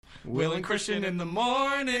Will and Christian in the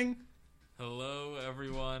morning. Hello,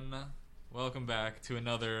 everyone. Welcome back to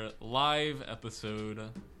another live episode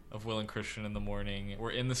of Will and Christian in the morning.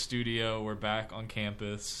 We're in the studio. We're back on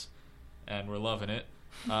campus, and we're loving it.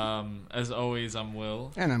 As always, I'm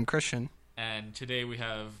Will. And I'm Christian. And today we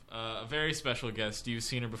have a very special guest. You've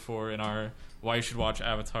seen her before in our Why You Should Watch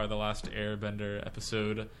Avatar: The Last Airbender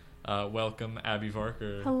episode. Welcome, Abby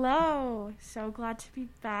Varker. Hello. So glad to be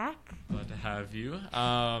back. Glad to have you.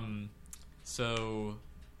 So,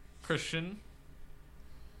 Christian,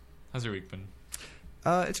 how's your week been?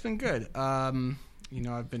 It's been good.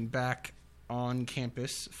 I've been back on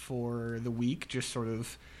campus for the week, just sort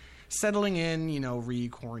of settling in,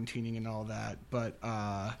 re-quarantining and all that. But,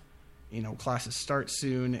 classes start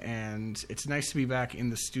soon, and it's nice to be back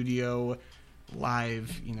in the studio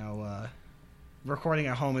live. Recording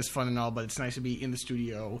at home is fun and all, but it's nice to be in the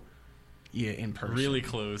studio, in person. Really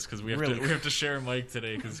close, because we have to share a mic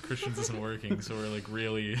today because Christian's isn't working, so we're like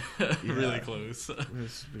really close. We're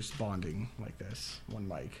just bonding like this, one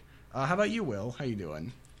mic. How about you, Will? How you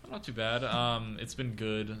doing? Not too bad. It's been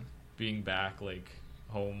good being back,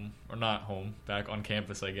 home, or not home, back on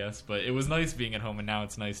campus, I guess. But it was nice being at home, and now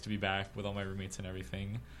it's nice to be back with all my roommates and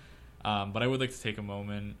everything. But I would like to take a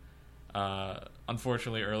moment.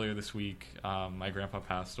 Unfortunately, earlier this week, my grandpa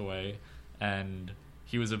passed away, and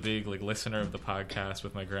he was a big listener of the podcast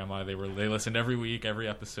with my grandma. They listened every week, every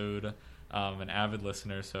episode, an avid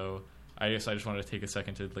listener. So I just wanted to take a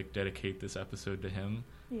second to dedicate this episode to him.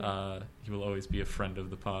 Yeah. He will always be a friend of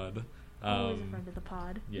the pod. Always a friend of the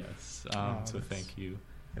pod. Yes. So thank you.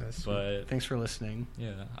 Yeah, but thanks for listening.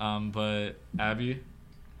 Yeah. But Abby,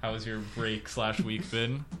 how has your break/week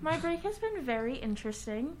been? My break has been very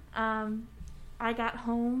interesting. I got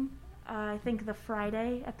home, I think the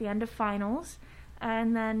Friday at the end of finals,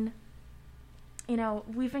 and then,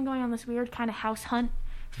 we've been going on this weird kind of house hunt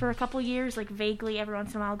for a couple years, vaguely every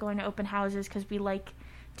once in a while going to open houses because we like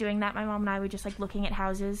doing that. My mom and I were just looking at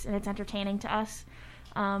houses, and it's entertaining to us.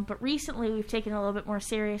 But recently we've taken it a little bit more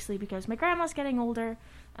seriously because my grandma's getting older,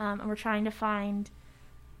 and we're trying to find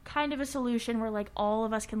kind of a solution where all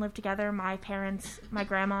of us can live together, my parents, my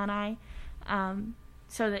grandma, and I,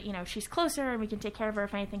 so that she's closer and we can take care of her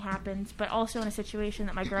if anything happens, but also in a situation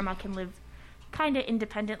that my grandma can live kind of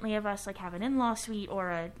independently of us, have an in-law suite or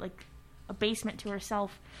a basement to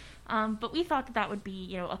herself. But we thought that would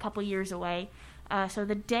be a couple years away. So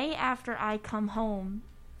the day after I come home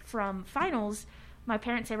from finals, my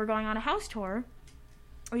parents say we're going on a house tour.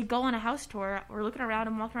 We go on a house tour, we're looking around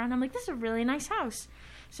and walking around, I'm like, this is a really nice house.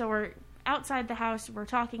 So we're outside the house, we're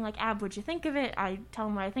talking Ab, what'd you think of it? I tell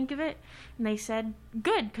them what I think of it, and they said,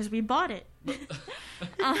 good, because we bought it.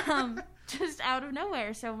 Just out of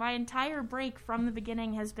nowhere. So my entire break from the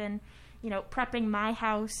beginning has been, prepping my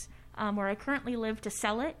house, where I currently live, to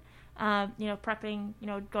sell it. Prepping,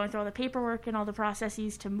 going through all the paperwork and all the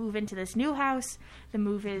processes to move into this new house. The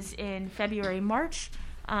move is in February, March.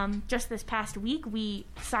 Just this past week, we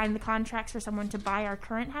signed the contracts for someone to buy our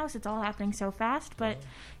current house. It's all happening so fast, but,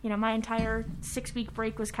 my entire 6-week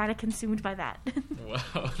break was kind of consumed by that.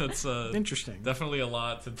 Wow, that's interesting. Definitely a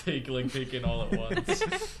lot to take in all at once.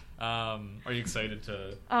 Are you excited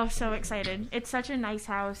to... Oh, so excited. It's such a nice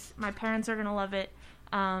house. My parents are going to love it.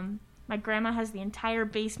 My grandma has the entire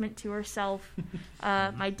basement to herself.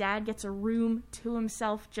 My dad gets a room to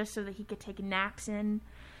himself just so that he could take naps in.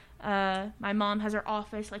 My mom has her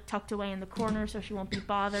office tucked away in the corner so she won't be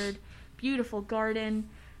bothered. Beautiful garden.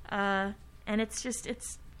 And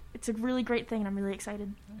it's a really great thing, and I'm really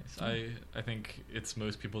excited. Nice. I think it's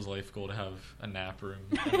most people's life goal to have a nap room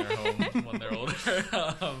in their home when they're older.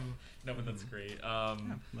 But that's great.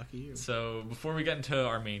 Lucky you. So before we get into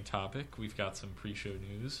our main topic, we've got some pre-show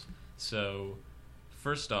news. So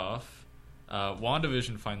first off,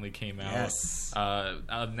 WandaVision finally came out. Yes.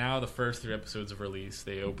 Now the first 3 episodes have released.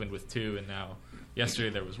 They opened with 2, and now yesterday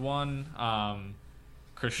there was 1.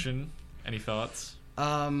 Christian, any thoughts?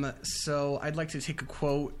 So I'd like to take a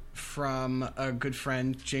quote from a good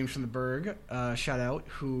friend, James from the Berg, shout out,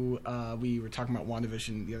 who we were talking about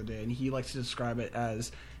WandaVision the other day, and he likes to describe it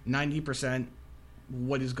as 90%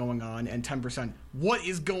 what is going on and 10% what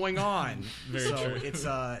is going on. Very so true. It's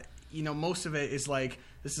most of it is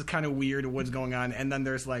this is kind of weird what's going on, and then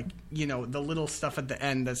there's the little stuff at the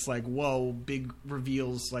end that's whoa, big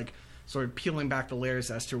reveals, sort of peeling back the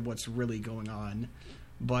layers as to what's really going on.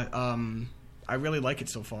 But I really like it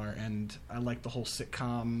so far, and I like the whole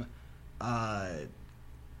sitcom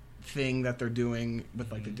thing that they're doing with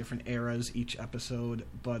the different eras each episode.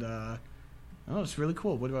 But it's really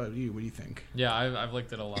cool. What about you? What do you think? Yeah, I've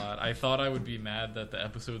liked it a lot. I thought I would be mad that the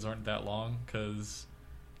episodes aren't that long because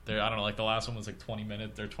I don't know, like the last one was like 20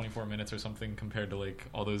 minutes or 24 minutes or something compared to like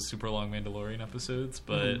all those super long Mandalorian episodes,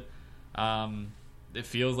 but it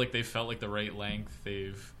feels like they felt like the right length.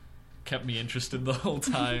 They've kept me interested the whole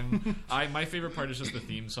time. My favorite part is just the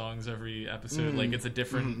theme songs every episode. Like it's a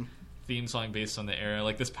different theme song based on the era.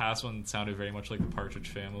 Like this past one sounded very much like the Partridge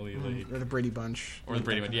Family, like or the Brady Bunch, or the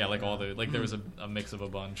Brady Bunch. Yeah, like all the there was a mix of a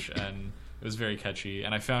bunch, and it was very catchy.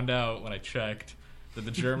 And I found out when I checked that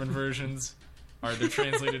the German versions they're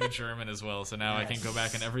translated to German as well. So now I can go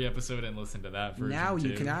back in every episode and listen to that version. Now you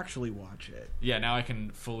too. can actually watch it. Yeah, now I can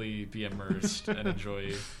fully be immersed and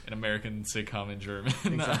enjoy an American sitcom in German.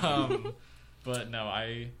 Exactly. But no,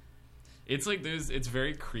 it's like it's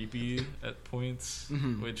very creepy at points,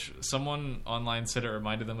 which someone online said it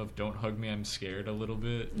reminded them of "Don't Hug Me, I'm Scared" a little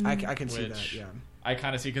bit. I can see that. Yeah, I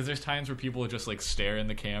kind of see, because there's times where people just like stare in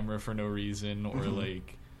the camera for no reason, or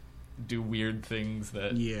like do weird things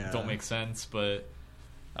that don't make sense. But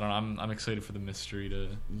I don't know. I'm excited for the mystery to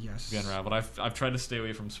be unraveled. I've tried to stay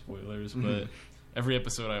away from spoilers, but every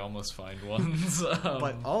episode I almost find ones.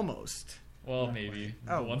 But almost. Well, maybe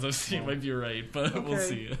the ones I've seen might be right, but we'll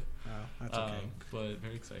see. That's okay. But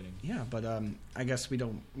very exciting. Yeah, but I guess we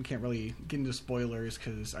can't really get into spoilers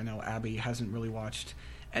because I know Abby hasn't really watched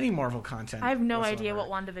any Marvel content. I have no whatsoever. idea what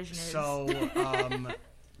WandaVision is. So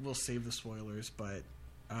we'll save the spoilers, but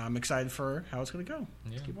I'm excited for how it's going to go.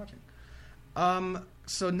 Yeah. Let's keep watching.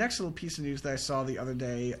 So next little piece of news that I saw the other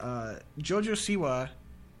day, JoJo Siwa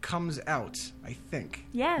comes out, I think.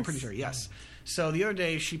 Yes. I'm pretty sure, yes. So the other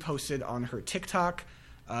day she posted on her TikTok,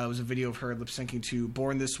 it was a video of her lip-syncing to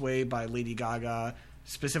Born This Way by Lady Gaga,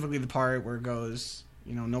 specifically the part where it goes,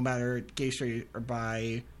 no matter gay, straight, or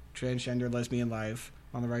bi, transgender, lesbian life,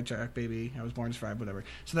 on the right track, baby, I was born to thrive, whatever.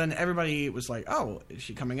 So then everybody was like, oh, is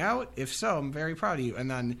she coming out? If so, I'm very proud of you.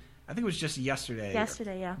 And then I think it was just yesterday.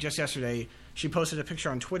 Just yesterday, she posted a picture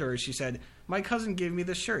on Twitter. She said, my cousin gave me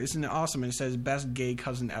this shirt. Isn't it awesome? And it says, best gay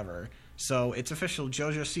cousin ever. So it's official.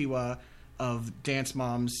 JoJo Siwa of Dance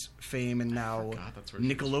Moms fame and now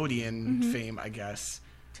Nickelodeon fame, I guess.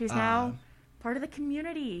 She's now part of the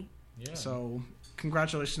community. Yeah. So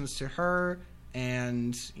congratulations to her,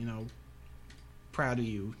 and, proud of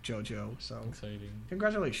you, JoJo. So exciting.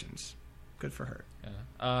 Congratulations. Good for her.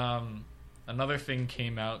 Yeah. Another thing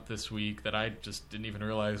came out this week that I just didn't even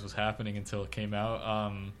realize was happening until it came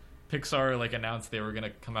out. Pixar announced they were gonna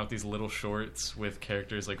come out these little shorts with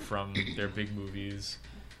characters from their big movies,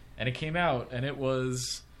 and it came out, and it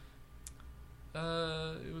was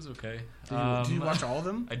okay. Did you watch all of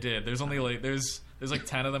them? I did. There's only there's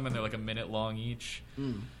 10 of them, and they're a minute long each.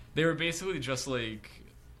 They were basically just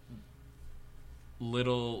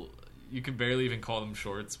little, you could barely even call them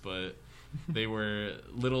shorts, but they were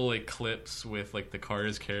little clips with the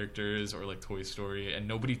Cars characters or Toy Story, and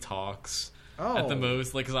nobody talks at the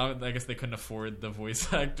most, because I guess they couldn't afford the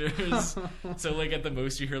voice actors. So at the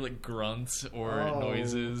most you hear grunts or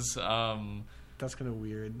noises. That's kind of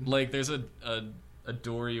weird. There's a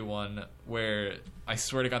Dory one where I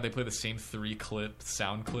swear to God they play the same 3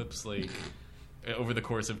 sound clips over the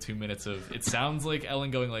course of 2 minutes of, it sounds like Ellen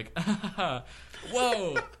going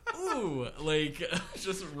whoa, ooh,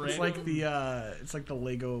 just random. It's like the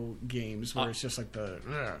Lego games where it's just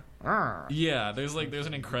the yeah. There's an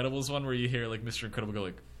Incredibles one where you hear Mr. Incredible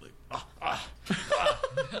go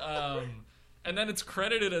and then it's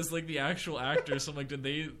credited as the actual actor. So I'm did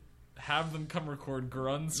they have them come record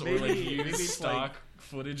grunts or use stock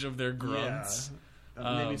footage of their grunts? Yeah.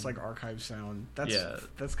 Maybe it's archive sound. That's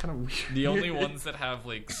kind of weird. The only ones that have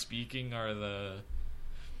speaking are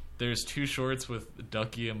there's 2 shorts with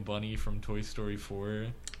Ducky and Bunny from Toy Story 4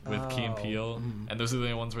 with Key and Peele, and those are the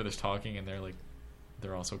only ones where there's talking, and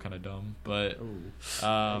they're also kind of dumb, but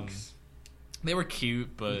they were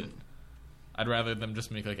cute, but I'd rather them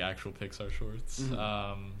just make actual Pixar shorts.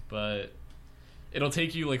 But it'll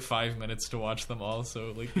take you 5 minutes to watch them all,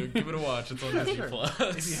 so give it a watch. It's on Disney Plus.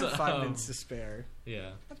 If you have 5 minutes to spare.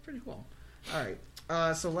 Yeah. That's pretty cool. All right.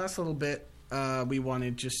 So last little bit, we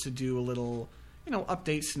wanted just to do a little,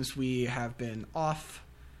 update since we have been off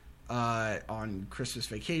on Christmas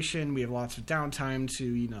vacation. We have lots of downtime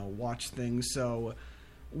to, watch things. So,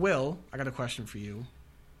 Will, I got a question for you.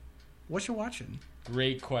 What you watching?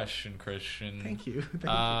 Great question, Christian. Thank you.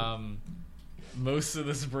 Most of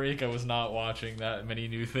this break I was not watching that many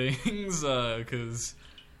new things because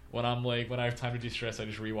when I have time to de-stress, I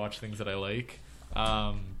just rewatch things that I like.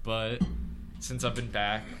 But since I've been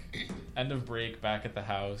back, end of break, back at the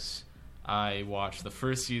house, I watched the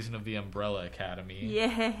first season of The Umbrella Academy.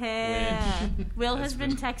 Yeah. Will has has been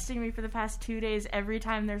been- texting me for the past 2 days. Every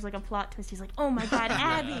time there's like a plot twist, he's like, "Oh my god,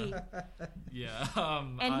 Abby!" Yeah.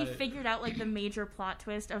 And he figured out like the major plot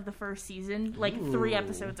twist of the first season, like 3 Ooh.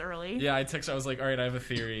 episodes early. Yeah, I texted her. I was like, all right, I have a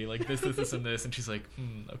theory. Like, this, and this. And she's like,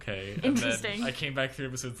 okay. And Interesting. then I came back 3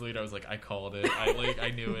 episodes later. I was like, I called it.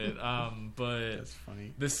 I knew it. But That's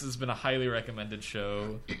funny. this has been a highly recommended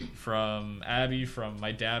show from Abby, from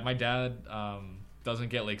my dad. My dad doesn't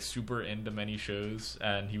get, like, super into many shows.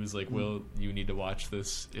 And he was like, Will, you need to watch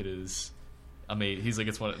this. It is amazing. He's like,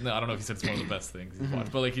 it's one. No, I don't know if he said it's one of the best things he's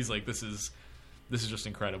watched. But, like, he's like, this is just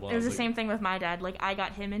incredible. It was I the same thing with my dad. Like, I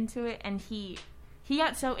got him into it, and he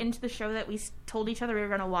got so into the show that we told each other we were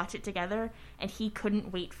going to watch it together, and he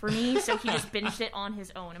couldn't wait for me, so he just binged it on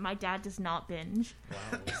his own. And my dad does not binge.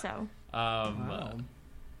 Wow. So, Wow.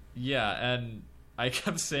 Yeah, and I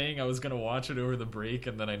kept saying I was gonna watch it over the break,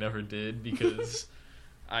 and then I never did because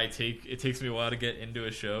it takes me a while to get into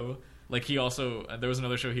a show. Like, he also, there was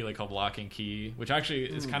another show he like called Lock and Key, which actually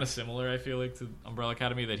is kind of similar, I feel like, to Umbrella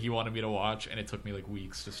Academy, that he wanted me to watch, and it took me like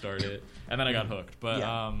weeks to start it, and then I got hooked. But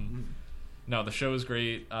Yeah. no, the show is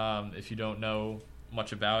great. If you don't know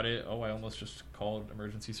much about it, I almost just called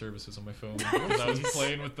emergency services on my phone because I was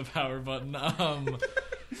playing with the power button.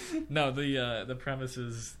 No, the premise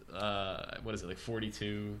is what is it, like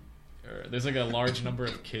 42? Or there's like a large number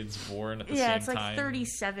of kids born at the yeah, same it's like time.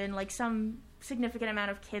 37. Like, some significant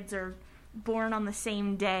amount of kids are born on the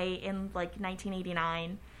same day in, like,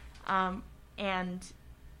 1989. And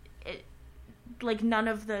like, none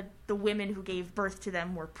of the women who gave birth to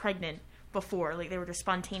them were pregnant before. Like, they were just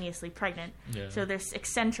spontaneously pregnant. Yeah. So this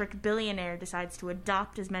eccentric billionaire decides to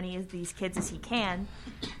adopt as many of these kids as he can,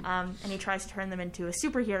 and he tries to turn them into a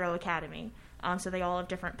superhero academy. So they all have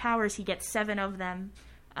different powers. He gets 7 of them,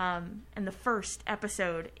 and the first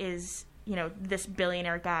episode is, this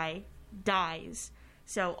billionaire guy dies.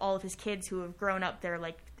 So all of his kids who have grown up, they're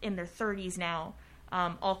like in their 30s now,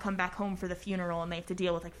 all come back home for the funeral, and they have to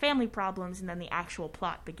deal with like family problems, and then the actual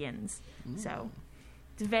plot begins. So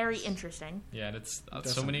it's very interesting. Yeah, and it's Does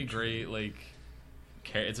so sound many great like.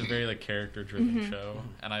 It's a very like character driven show,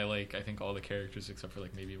 and I think all the characters except for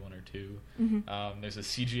like maybe 1 or 2. There's a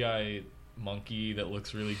CGI monkey that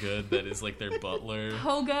looks really good that is like their butler named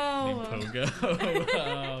Pogo.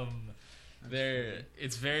 Pogo.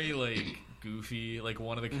 It's very like goofy. Like,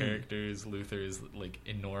 one of the characters, Luther, is like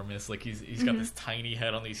enormous. Like, he's got this tiny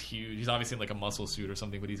head on these huge. He's obviously in like a muscle suit or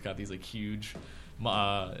something, but he's got these like huge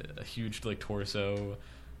like torso.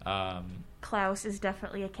 Klaus is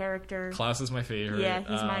definitely a character. Klaus is my favorite. Yeah,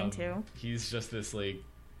 he's mine too. He's just this like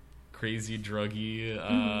crazy druggy,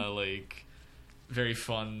 like very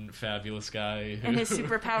fun, fabulous guy. And his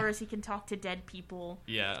superpower is he can talk to dead people.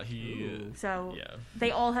 Yeah, So yeah.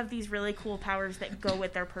 they all have these really cool powers that go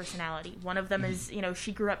with their personality. One of them is,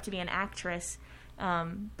 she grew up to be an actress,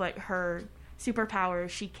 but her superpower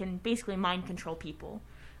is she can basically mind control people.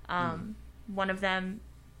 One of them,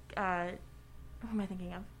 who am I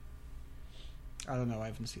thinking of? I don't know. I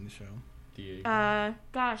haven't seen the show.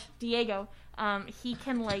 Diego. He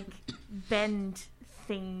can like bend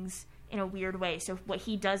things in a weird way. So what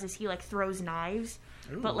he does is he like throws knives,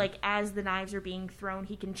 but like as the knives are being thrown,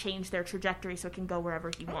 he can change their trajectory so it can go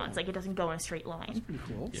wherever he wants. Like, it doesn't go in a straight line. Pretty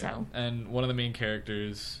cool. Yeah. So And one of the main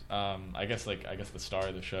characters, I guess the star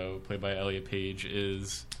of the show, played by Elliot Page,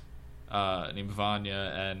 is named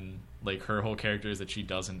Vanya, and like her whole character is that she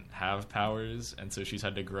doesn't have powers, and so she's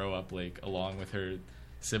had to grow up like along with her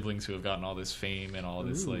siblings who have gotten all this fame and all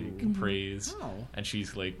this like praise, and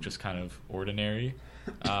she's like just kind of ordinary.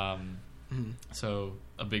 So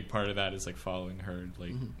a big part of that is like following her,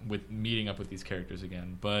 like with meeting up with these characters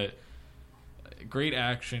again. But great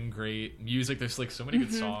action, great music. There's like so many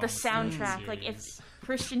good songs. the soundtrack, in the like, if series.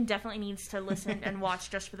 Christian definitely needs to listen and watch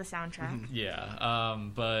just for the soundtrack. Yeah,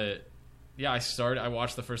 but yeah, I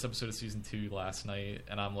watched the first episode of season 2 last night,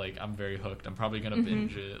 and I'm very hooked. I'm probably gonna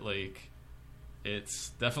binge it. Like, it's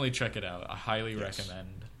definitely, check it out. I highly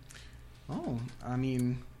recommend. Oh, I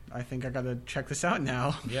mean, I think I gotta check this out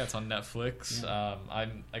now. Yeah, it's on Netflix.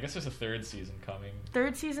 I guess there's a 3rd season coming.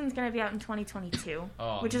 3rd season's going to be out in 2022,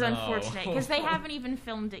 Oh, which is no. unfortunate because they haven't even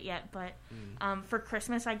filmed it yet. But for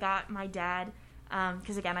Christmas, I got my dad,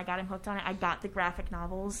 because again, I got him hooked on it. I got the graphic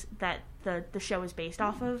novels that the show is based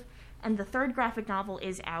off of, and the 3rd graphic novel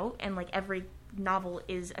is out, and like every novel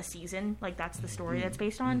is a season, like that's the story that's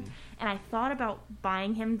based on. And I thought about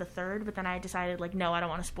buying him the 3rd, but then I decided like, no, I don't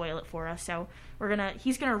want to spoil it for us, so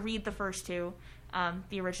he's gonna read the first 2,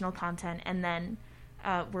 the original content, and then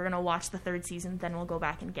we're gonna watch the 3rd season, then we'll go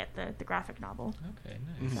back and get the graphic novel. Okay,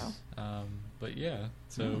 nice. But yeah,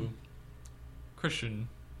 so Christian,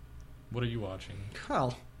 what are you watching?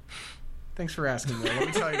 Well, thanks for asking me. Let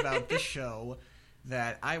me tell you about this show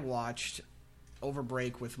that I watched over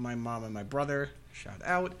break with my mom and my brother. Shout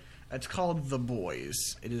out. It's called The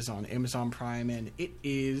Boys. It is on Amazon Prime, and it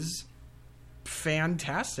is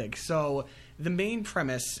fantastic. So the main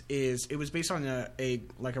premise is it was based on a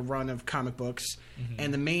run of comic books,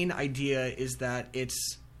 and the main idea is that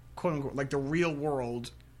it's quote unquote like the real world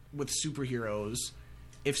with superheroes.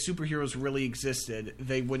 If superheroes really existed,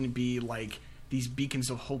 they wouldn't be like these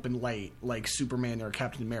beacons of hope and light like Superman or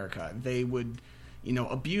Captain America. They would,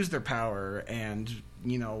 abuse their power and,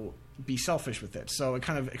 be selfish with it. So it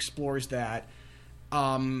kind of explores that,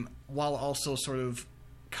 while also sort of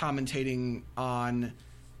commentating on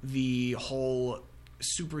the whole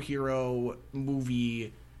superhero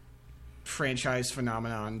movie franchise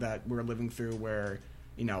phenomenon that we're living through, where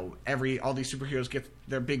all these superheroes get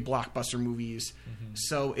their big blockbuster movies.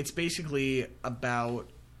 So it's basically about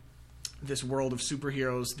this world of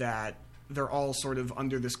superheroes that they're all sort of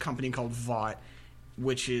under this company called Vought,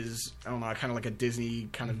 which is, I don't know, kind of like a Disney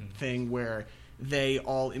kind of thing where they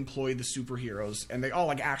all employ the superheroes, and they all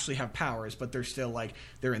like actually have powers, but they're still like,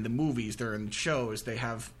 they're in the movies, they're in shows, they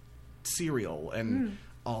have cereal and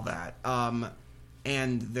all that.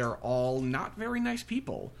 And they're all not very nice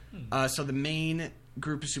people. So the main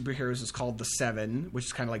group of superheroes is called the Seven, which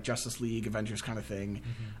is kind of like Justice League, Avengers kind of thing.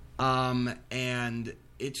 And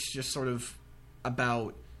it's just sort of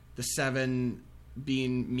about the Seven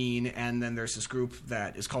being mean, and then there's this group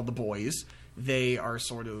that is called the Boys. They are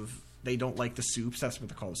they don't like the Supes. That's what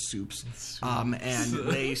they're called, Supes. And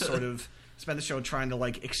they sort of spend the show trying to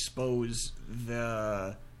like expose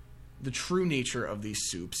the true nature of these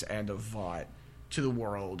Supes and of Vought to the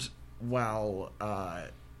world, while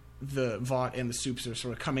the Vought and the Supes are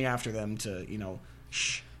sort of coming after them to,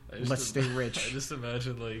 let's stay rich. I just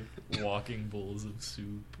imagine like walking bowls of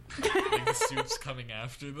soup, like the Supes coming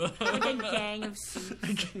after them, like a gang of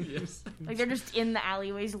Supes. Yes. Like they're just in the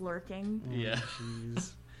alleyways lurking. Yeah.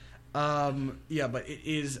 Yeah, but it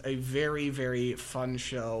is a very, very fun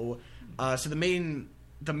show. So the main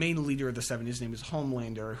leader of the Seven, his name is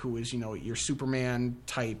Homelander, who is, your Superman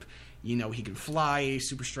type. He can fly,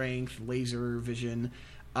 super strength, laser vision.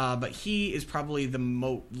 But he is probably the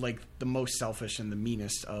most selfish and the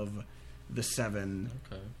meanest of the Seven.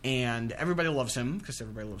 Okay. And everybody loves him because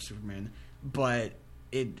everybody loves Superman. But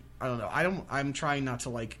I don't know. I'm trying not to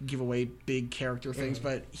like give away big character things,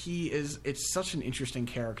 but it's such an interesting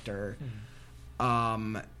character.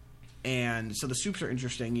 And so the Supes are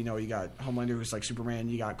interesting. You got Homelander, who's like Superman.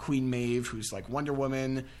 You got Queen Maeve, who's like Wonder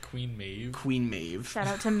Woman. Queen Maeve. Shout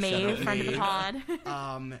out to Maeve, friend of the pod.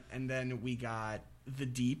 And then we got the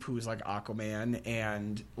Deep, who is like Aquaman,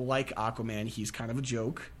 and like Aquaman, he's kind of a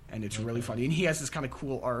joke, and it's really funny. And he has this kind of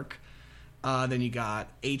cool arc. Then you got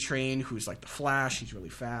A-Train, who's like the Flash. He's really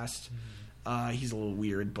fast. He's a little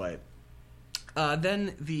weird, but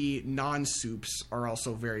then the non-Supes are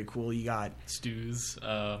also very cool. You got Stews.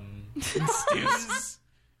 Stews.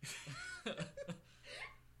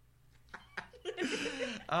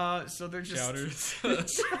 So they're just Chowders.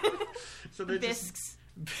 So they're Bisques.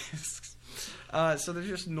 Bisques. So they're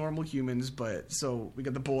just normal humans, but so we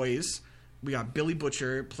got the Boys. We got Billy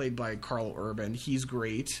Butcher, played by Carl Urban. He's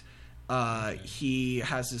great. He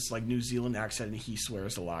has this like New Zealand accent, and he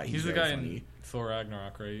swears a lot. He's the guy funny. In Thor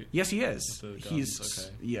Ragnarok, right? Yes, he is. He's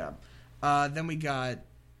okay. Yeah. Then we got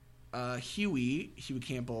Huey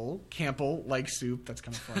Campbell, like soup. That's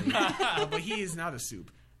kind of funny. But he is not a soup.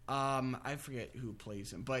 I forget who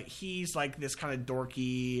plays him, but he's like this kind of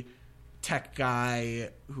dorky tech guy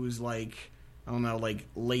who's like, I don't know, like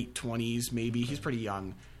late 20s maybe. He's pretty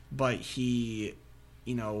young, but he,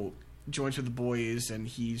 joins with the Boys, and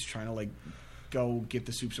he's trying to like go get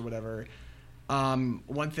the Supes or whatever.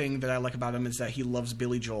 One thing that I like about him is that he loves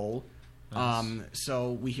Billy Joel. Nice.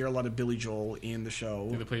 So we hear a lot of Billy Joel in the show.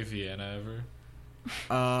 Do they play Vienna ever?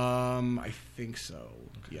 I think so.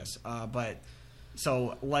 Okay. Yes. But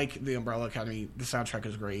so like the Umbrella Academy, the soundtrack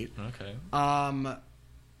is great. Okay.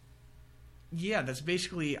 Yeah, that's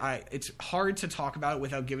basically. It's hard to talk about it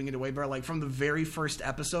without giving it away, but like from the very first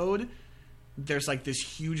episode, there's like this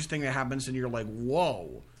huge thing that happens, and you're like,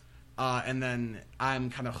 whoa. And then I'm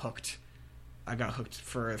kind of hooked. I got hooked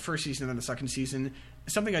for the first season and then the second season.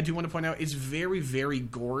 Something I do want to point out is very, very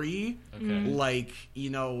gory. Okay. Like,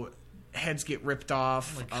 heads get ripped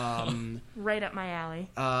off. Right up my alley.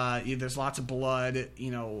 There's lots of blood.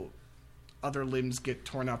 Other limbs get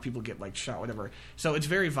torn off. People get like shot, whatever. So it's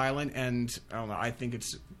very violent, and I don't know. I think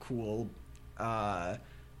it's cool.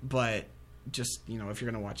 But just, if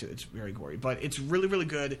you're going to watch it, it's very gory. But it's really, really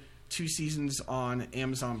good. 2 seasons on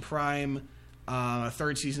Amazon Prime. A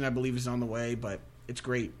third season, I believe, is on the way, but it's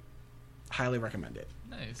great. Highly recommend it.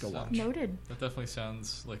 Nice. Go watch. Noted. That definitely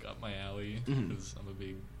sounds like up my alley Mhm. because I'm a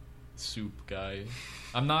big soup guy.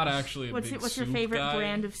 I'm not actually a big What's your soup favorite guy.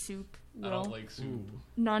 brand of soup? I Will? don't like soup. Ooh.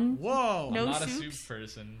 None. Whoa! No I'm not soups? a soup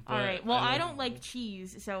person. All but right. Well, I don't like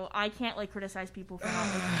cheese, so I can't like criticize people for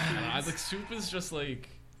not liking I cheese. like soup is just like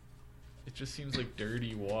it just seems like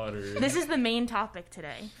dirty water. This is the main topic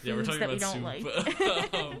today. Yeah, we're Foods talking that we about don't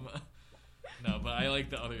soup. like. No, but I like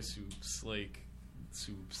the other soups, like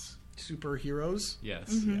soups. Superheroes?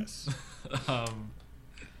 Yes. Mhm. Yes. um,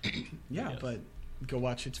 Yeah, Yes. but go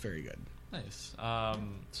watch. It's very good. nice.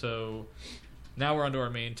 So now we're on to our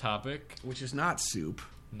main topic. Which is not soup.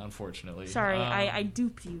 Unfortunately, Sorry, I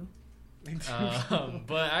duped you.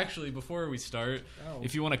 But actually, before we start, Oh.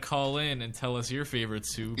 if you want to call in and tell us your favorite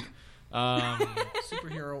soup,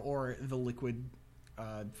 Superhero or the liquid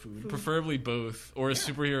food. preferably both, or a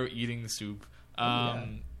superhero eating soup, yeah.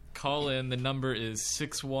 call in. The number is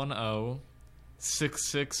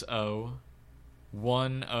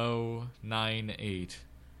 610-660-1098.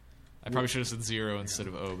 I probably should have said 0 instead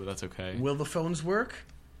of O, but that's okay. Will the phones work?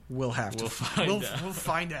 We'll have to. We'll find out. We'll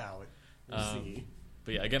find out. We'll Um, see.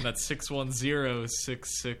 But yeah, again, that's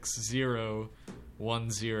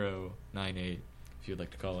 610-660-1098 if you'd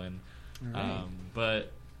like to call in. All right.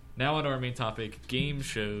 But now on to our main topic, game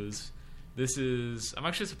shows. This is... I'm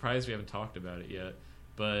actually surprised we haven't talked about it yet,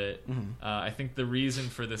 but I think the reason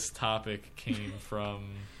for this topic came from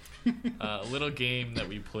a little game that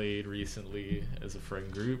we played recently as a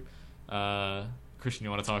friend group. Christian,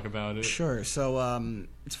 you want to talk about it? Sure. So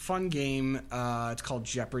it's a fun game. It's called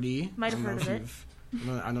Jeopardy. Might have I don't heard know of if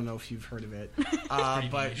I don't know if you've heard of it. pretty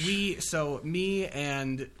But niche. me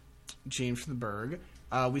and James from the Berg,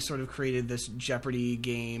 we sort of created this Jeopardy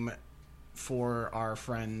game for our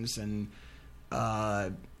friends, and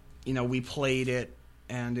we played it,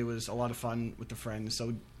 and it was a lot of fun with the friends.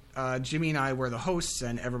 So Jimmy and I were the hosts,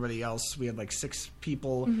 and everybody else, we had like 6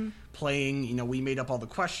 people playing. We made up all the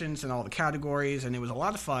questions and all the categories, and it was a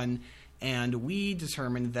lot of fun. And we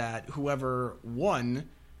determined that whoever won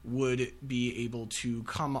would be able to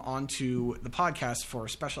come onto the podcast for a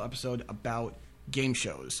special episode about game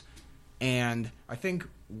shows. And I think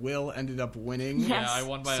Will ended up winning. Yes. Yeah, I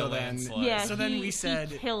won by So a then- landslide. Yeah, So then he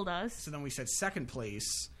killed us. So then we said second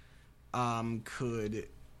place could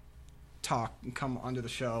talk and come onto the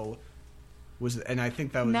show. And I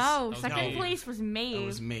think that was No, was second Maeve. place was Maeve. that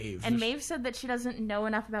was Maeve. And Maeve said that she doesn't know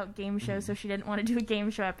enough about game shows, so she didn't want to do a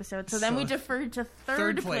game show episode. So then So we deferred to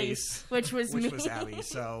third place, which was me. which was Abby.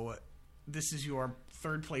 So this is your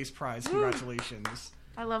third place prize. Congratulations.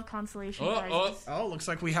 I love consolation Oh, prizes. Oh, looks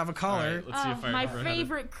like we have a All caller. right, let's see if I My remember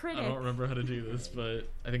favorite how to, critic. I don't remember how to do this, but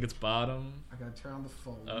I think it's bottom. I gotta turn on the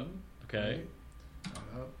phone. Up. Okay.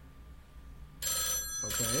 Up.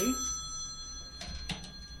 Okay.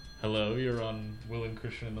 Hello, you're on Will and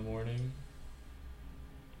Christian in the morning.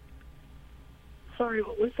 Sorry,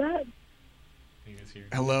 what was that? Can you guys hear?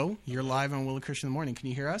 Hello, you're live on Will and Christian in the Morning. Can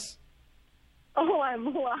you hear us? Oh, I'm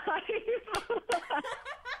live.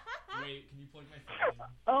 Wait, can you plug my phone?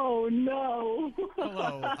 Oh, no.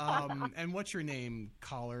 Hello. And what's your name,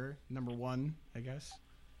 caller number 1, I guess?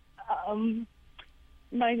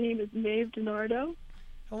 My name is Maeve DiNardo.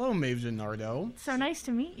 Hello, Maeve DiNardo. So nice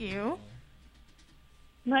to meet you.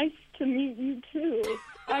 Nice to meet you, too.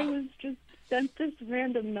 I was just sent this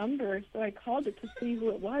random number, so I called it to see who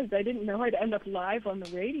it was. I didn't know I'd end up live on the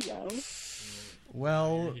radio.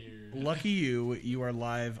 Well, You're here. lucky you. You are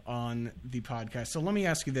live on the podcast. So let me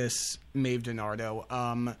ask you this, Maeve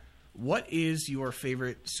DiNardo. What is your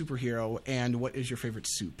favorite superhero, and what is your favorite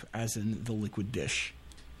soup, as in the liquid dish?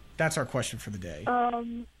 That's our question for the day.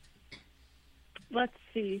 Let's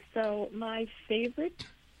see. So my favorite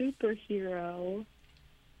superhero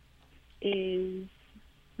is,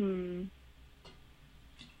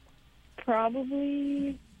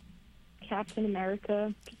 probably Captain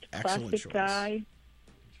America. Just a Excellent classic choice. guy.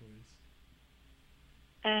 Good choice.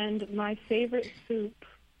 And my favorite soup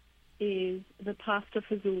is the pasta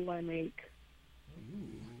fazool I make.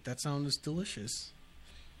 That sounds delicious.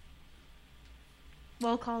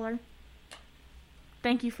 Well, caller.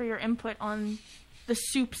 Thank you for your input on the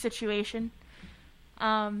soup situation.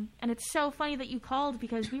 And it's so funny that you called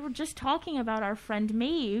because we were just talking about our friend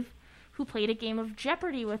Maeve, who played a game of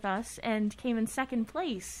Jeopardy with us and came in second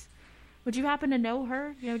place. Would you happen to know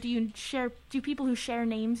her? Do people who share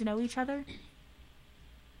names know each other?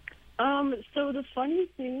 So the funny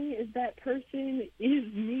thing is that person is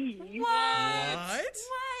me. What?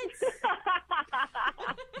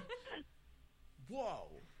 Whoa.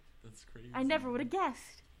 That's crazy. I never would have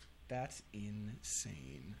guessed. That's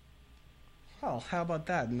insane. Oh, how about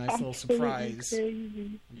that? Nice little Absolutely surprise.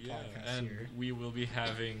 crazy. Yeah, podcast and here. we will be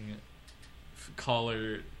having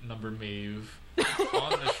caller number Maeve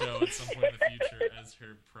on the show at some point in the future as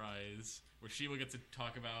her prize, where she will get to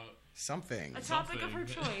talk about Something. A topic of her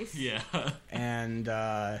something. choice. Yeah. And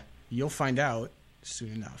you'll find out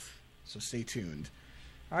soon enough. So stay tuned.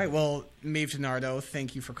 All right, well, Maeve DiNardo,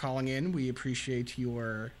 thank you for calling in. We appreciate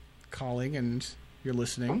your calling and your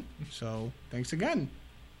listening. So thanks again.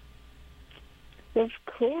 Of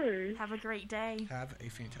course. Have a great day. Have a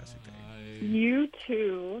fantastic day. You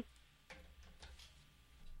too.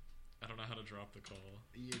 I don't know how to drop the call.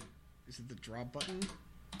 Is it the drop button?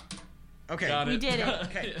 Okay. Got it. We did it.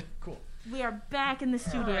 Okay, cool. We are back in the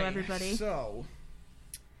studio, All right, everybody. So,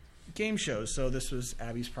 game shows. So this was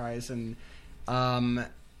Abby's prize, and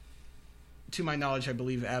to my knowledge, I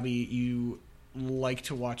believe, Abby, you like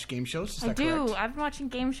to watch game shows. Is I that do. correct? I've been watching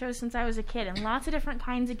game shows since I was a kid, and lots of different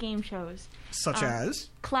kinds of game shows. Such as?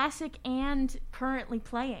 Classic and currently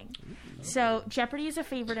playing. So Jeopardy is a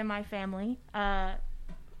favorite in my family.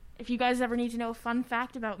 If you guys ever need to know a fun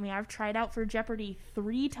fact about me, I've tried out for Jeopardy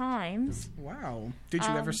 3 times. Wow. Did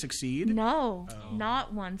you ever succeed? No, Oh.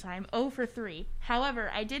 not one time. 0 for 3.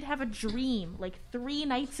 However, I did have a dream like 3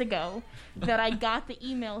 nights ago that I got the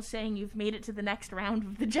email saying you've made it to the next round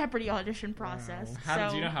of the Jeopardy audition process.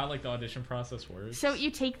 Do you know how like the audition process works? So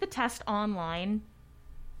you take the test online,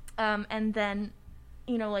 and then,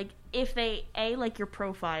 you know, like if they like your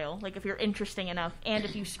profile, like if you're interesting enough, and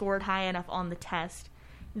if you scored high enough on the test,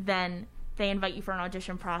 then they invite you for an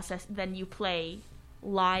audition process. Then you play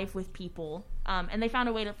live with people, and they found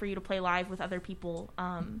a way for you to play live with other people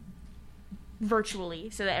virtually,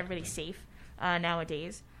 so that everybody's safe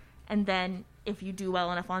nowadays. And then if you do well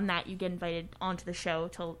enough on that, you get invited onto the show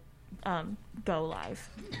to go live.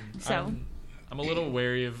 So. I'm a little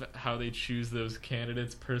wary of how they choose those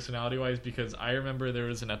candidates personality-wise, because I remember there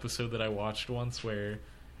was an episode that I watched once where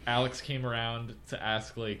Alex came around to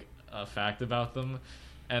ask like a fact about them,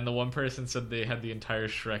 and the one person said they had the entire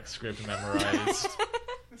Shrek script memorized.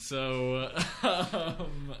 So,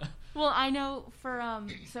 Well, I know for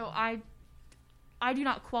so I do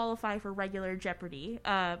not qualify for regular Jeopardy,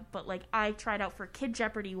 but like I tried out for Kid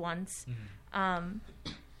Jeopardy once,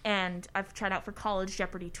 and I've tried out for College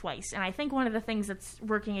Jeopardy twice. And I think one of the things that's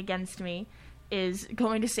working against me is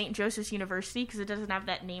going to St. Joseph's University, because it doesn't have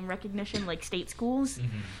that name recognition like state schools,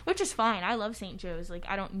 which is fine. I love St. Joe's. Like,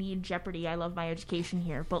 I don't need Jeopardy. I love my education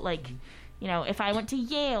here. But, like, you know, if I went to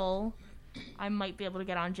Yale, I might be able to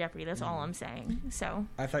get on Jeopardy. That's all I'm saying. So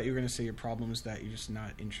I thought you were going to say your problem is that you're just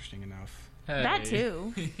not interesting enough. that hey.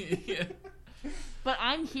 too. But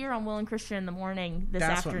I'm here on Will and Christian in the morning this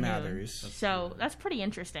That's afternoon. what matters. So that's pretty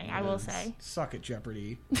interesting, I will say. Suck at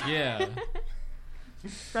Jeopardy. Yeah.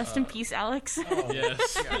 Rest in peace, Alex.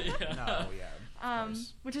 Yes. Yeah. No, yeah. of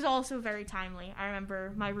course. Which is also very timely. I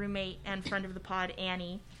remember my roommate and friend of the pod,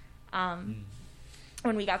 Annie,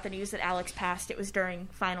 when we got the news that Alex passed, it was during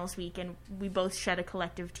finals week, and we both shed a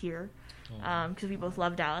collective tear because we both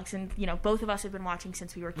loved Alex. And, you know, both of us had been watching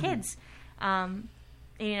since we were kids.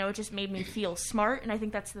 And, you know, it just made me feel smart, and I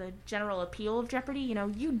think that's the general appeal of Jeopardy. You know,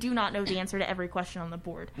 you do not know the answer to every question on the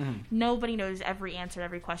board. Nobody knows every answer to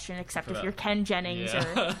every question except if you're Ken Jennings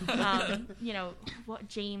or, you know, what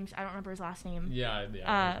James, I don't remember his last name.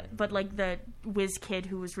 Yeah. But like the whiz kid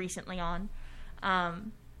who was recently on.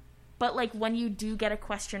 But like when you do get a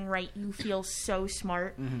question right, you feel so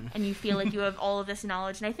smart and you feel like you have all of this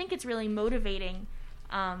knowledge. And I think it's really motivating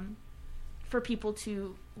for people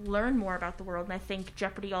to learn more about the world. And I think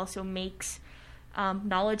Jeopardy also makes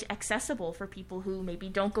knowledge accessible for people who maybe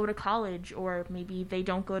don't go to college, or maybe they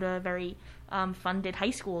don't go to a very funded high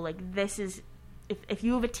school. Like, this is, if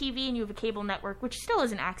you have a TV and you have a cable network, which still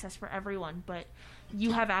isn't access for everyone, but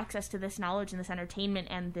you have access to this knowledge and this entertainment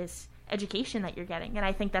and this education that you're getting. And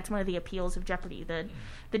I think that's one of the appeals of Jeopardy,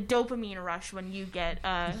 the dopamine rush when you get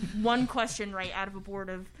one question right out of a board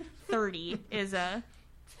of 30 is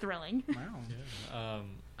thrilling. Wow.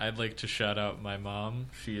 I'd like to shout out my mom.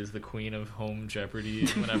 She is the queen of home Jeopardy.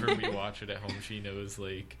 Whenever we watch it at home, she knows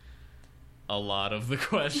like a lot of the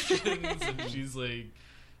questions, and she's like,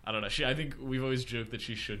 I don't know. I think we've always joked that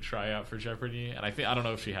she should try out for Jeopardy, and I don't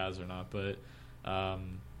know if she has or not, but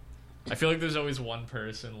I feel like there's always one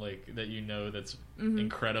person like that that's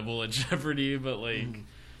incredible at Jeopardy, but like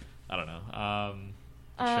I don't know.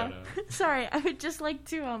 Shout out. Sorry, I would just like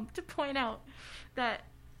to point out that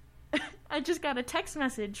I just got a text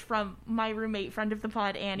message from my roommate, friend of the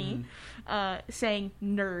pod, Annie, saying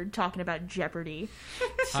 "nerd" talking about Jeopardy.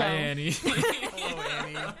 So, Hi, Annie. Hello,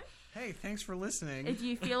 Annie. Hey, thanks for listening. If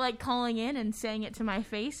you feel like calling in and saying it to my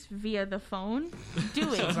face via the phone,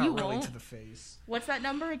 do it. It's You not really won't. to the face. What's that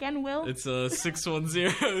number again, Will? It's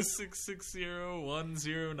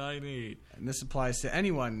 610-660-1098. And this applies to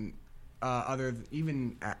anyone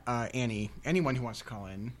even Annie, anyone who wants to call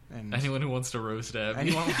in. And Anyone who wants to roast Abby.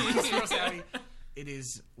 anyone who wants to roast Abby, it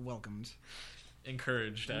is welcomed.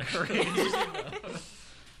 Encouraged, actually.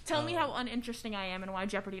 Tell me how uninteresting I am and why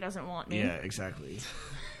Jeopardy doesn't want me. Yeah, exactly.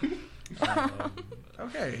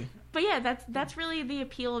 Okay. But yeah, that's really the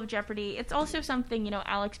appeal of Jeopardy. It's also something,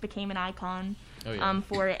 Alex became an icon Oh, yeah.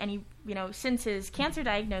 for any, since his cancer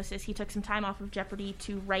diagnosis, he took some time off of Jeopardy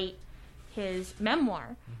to write his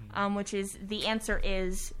memoir, which is The Answer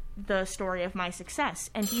Is the Story of My Success.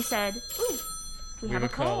 And he said, ooh, we have a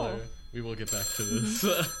call. caller. We will get back to this.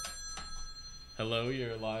 Hello,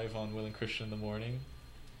 you're live on Will and Christian in the morning.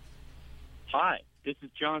 Hi, this is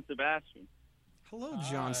John Sebastian. Hello, Hi,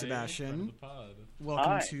 John friend Sebastian. of the pod.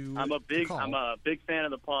 Welcome Hi, to I'm a the call. big fan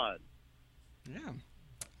of the pod. Yeah.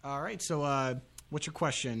 All right. So, what's your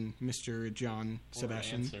question, Mr. John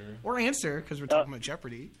Sebastian? Or answer, because we're talking about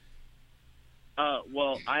Jeopardy.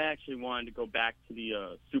 Well, I actually wanted to go back to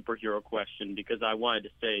the superhero question because I wanted to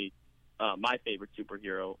say my favorite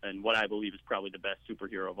superhero and what I believe is probably the best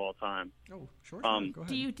superhero of all time. Oh, sure. Um, Go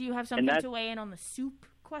ahead. Do you have something that- to weigh in on the soup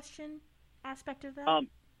question aspect of that?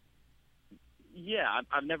 Yeah,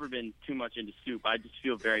 I've never been too much into soup. I just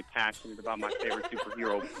feel very passionate about my favorite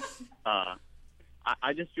superhero.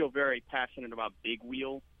 I just feel very passionate about Big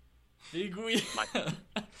Wheel. Big Wheel.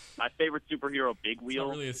 My favorite superhero, Big Wheel.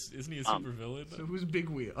 Really isn't he a super villain? So, who's Big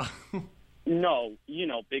Wheel? No,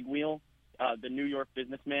 Big Wheel, the New York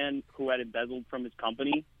businessman who had embezzled from his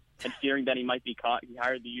company, and fearing that he might be caught, he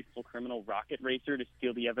hired the youthful criminal Rocket Racer to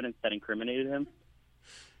steal the evidence that incriminated him.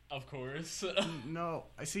 Of course. No,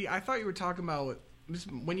 I see. I thought you were talking about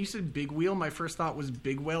when you said Big Wheel. My first thought was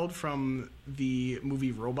Big Weld from the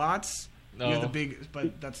movie Robots. No. You're the big,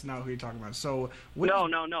 but that's not who you're talking about. So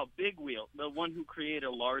No, Big Wheel, the one who created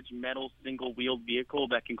a large metal single-wheeled vehicle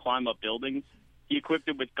that can climb up buildings. He equipped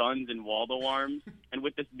it with guns and Waldo arms, and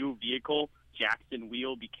with this new vehicle, Jackson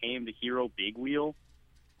Wheel became the hero Big Wheel.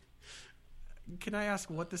 Can I ask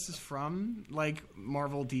what this is from? Like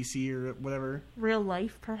Marvel, DC, or whatever? Real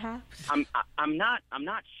life, perhaps? I'm not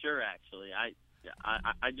sure actually.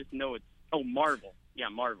 I just know it's Marvel. Yeah,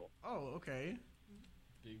 Marvel. Oh, okay.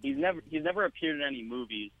 He's never appeared in any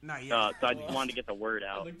movies. Not yet. So I just wanted to get the word I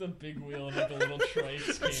out. think the big wheel and like the little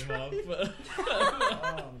trikes came up.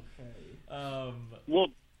 Okay. Well,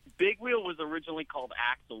 Big Wheel was originally called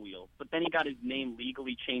Axle Wheel, but then he got his name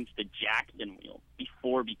legally changed to Jackson Wheel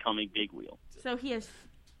before becoming Big Wheel. So he has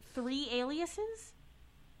 3 aliases?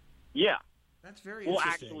 Yeah. That's very Well,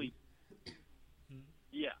 interesting. actually,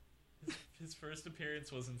 yeah. His first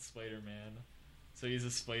appearance was in Spider-Man. So he's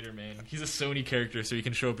a Spider-Man. He's a Sony character, so he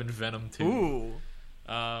can show up in Venom too. Ooh.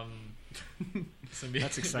 So maybe,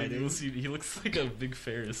 That's exciting. Maybe we'll see. He looks like a big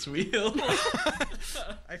Ferris wheel.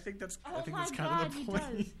 I think that's Oh my that's kind god, of the he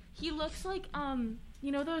point. does. He looks like,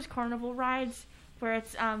 those carnival rides where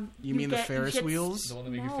it's, You mean the Ferris wheels? The one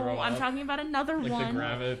that make you No, throw I'm up. talking about another Like one. the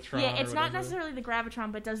Gravitron. Yeah, or it's not whatever. necessarily the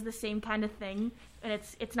Gravitron, but does the same kind of thing, and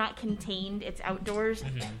it's not contained. It's outdoors.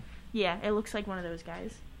 Mm-hmm. Yeah, it looks like one of those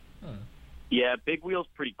guys. Huh. Yeah, Big Wheel's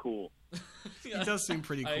pretty cool. It does seem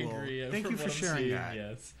pretty cool. I agree. Thank you From for what I'm sharing seeing, that.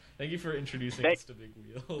 Yes. Thank you for introducing Thank- us to Big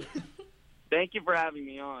Wheel. Thank you for having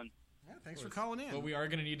me on. Yeah, thanks for calling in. But we are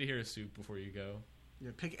going to need to hear a soup before you go.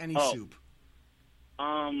 Yeah, pick any Oh. soup.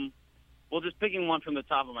 Well, just picking one from the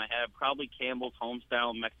top of my head, probably Campbell's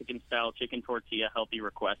home-style, Mexican-style chicken tortilla healthy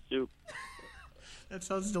request soup. That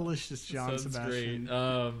sounds delicious, John Sounds Sebastian.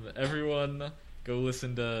 great. Everyone, go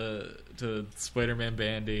listen to Spider-Man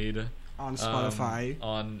Band-Aid On Spotify.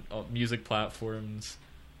 on music platforms.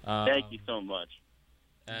 Thank you so much.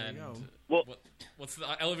 And There you go. Well- what's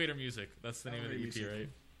the Elevator Music? That's the name of the EP, Elevator Music. right?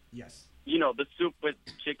 Yes. The soup with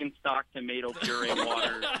chicken stock, tomato puree,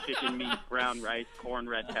 water, chicken meat, brown rice, corn,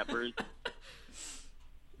 red peppers.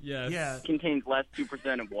 Yes. Yeah. Contains less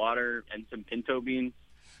 2% of water and some pinto beans.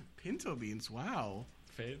 Pinto beans. Wow.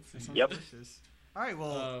 Fancy. That sounds Yep. delicious. All right.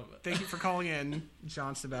 Well, thank you for calling in,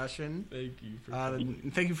 John Sebastian. Thank you for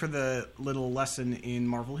And thank you for the little lesson in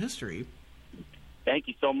Marvel history. Thank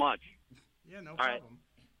you so much. Yeah, no right. problem.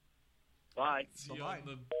 Bye. See you Bye-bye. on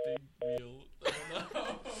the big wheel.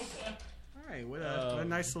 All right. What a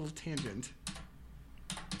nice little tangent.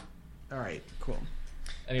 All right. Cool.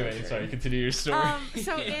 Anyway, Okay. sorry. Continue your story.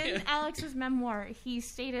 So in Alex's memoir, he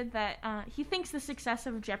stated that he thinks the success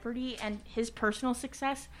of Jeopardy and his personal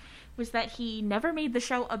success was that he never made the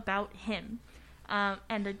show about him.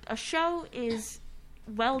 And a show is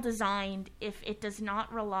well designed if it does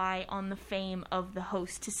not rely on the fame of the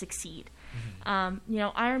host to succeed.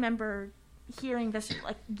 I remember hearing this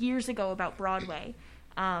like years ago about Broadway,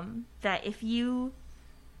 that if you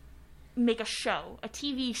make a show, a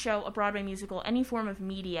TV show, a Broadway musical, any form of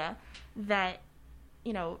media that,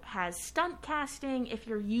 has stunt casting, if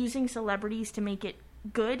you're using celebrities to make it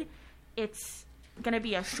good, it's going to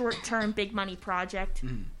be a short-term, big money project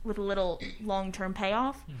with a little long-term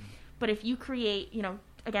payoff. But if you create,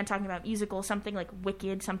 again, talking about musicals, something like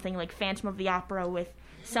Wicked, something like Phantom of the Opera with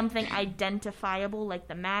something identifiable like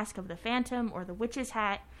the Mask of the Phantom or the Witch's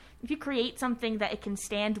Hat, if you create something that it can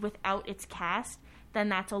stand without its cast, then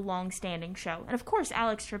that's a long-standing show. And of course,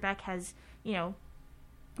 Alex Trebek has,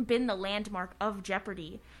 been the landmark of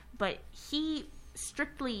Jeopardy, but he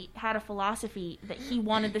strictly had a philosophy that he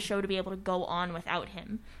wanted the show to be able to go on without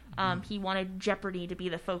him. He wanted Jeopardy to be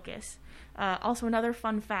the focus. Also, another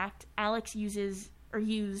fun fact, Alex used,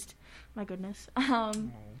 my goodness,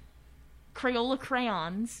 Crayola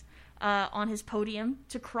crayons on his podium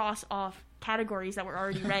to cross off categories that were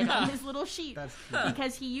already read on his little sheet.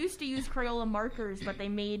 Because he used to use Crayola markers, but they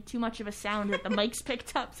made too much of a sound that the mics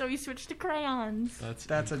picked up, so he switched to crayons.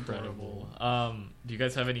 That's incredible. Do you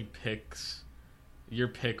guys have any picks? Your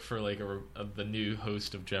pick for like the new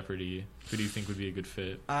host of Jeopardy? Who do you think would be a good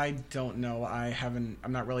fit? I don't know. I'm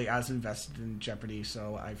not really as invested in Jeopardy,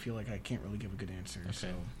 so I feel like I can't really give a good answer. Okay. So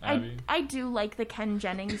I do like the Ken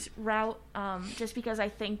Jennings route, just because I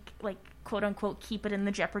think, like, quote unquote, keep it in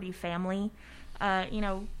the Jeopardy family, But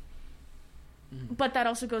that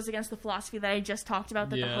also goes against the philosophy that I just talked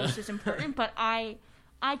about, that the host is important. But I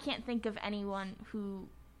can't think of anyone who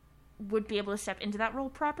would be able to step into that role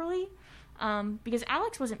properly. Because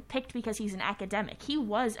Alex wasn't picked because he's an academic. He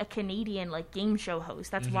was a Canadian, game show host.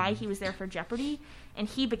 That's why he was there for Jeopardy. And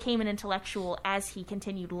he became an intellectual as he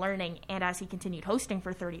continued learning and as he continued hosting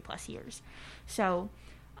for 30-plus years. So,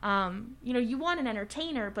 you want an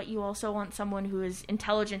entertainer, but you also want someone who is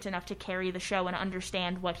intelligent enough to carry the show and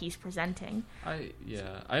understand what he's presenting. I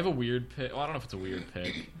have a weird pick. Well, I don't know if it's a weird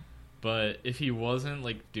pick. But if he wasn't,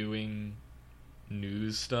 doing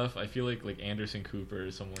news stuff, I feel like Anderson Cooper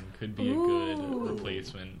or someone could be a good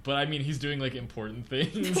replacement. But I mean, he's doing important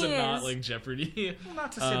things and not Jeopardy. Well,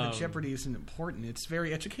 not to say that Jeopardy isn't important. It's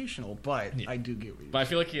very educational, but I do get what you're But I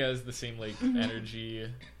feel like he has the same energy.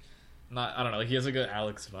 I don't know. He has a good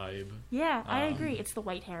Alex vibe. Yeah, I agree. It's the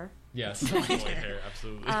white hair. Yes, the white hair,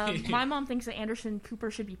 absolutely. My mom thinks that Anderson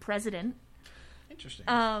Cooper should be president. Interesting.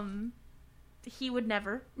 He would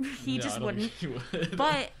never. He just wouldn't. He would.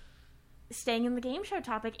 But staying in the game show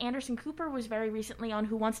topic, Anderson Cooper was very recently on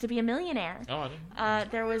Who Wants to Be a Millionaire. Oh, I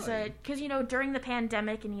didn't. There was because during the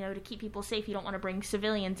pandemic and to keep people safe, you don't want to bring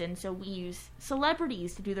civilians in, so we use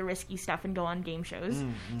celebrities to do the risky stuff and go on game shows.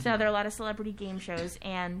 So there are a lot of celebrity game shows,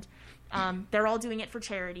 and they're all doing it for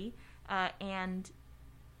charity. And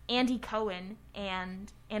Andy Cohen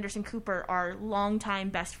and Anderson Cooper are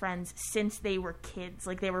longtime best friends since they were kids.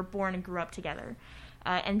 They were born and grew up together.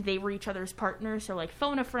 And they were each other's partners, so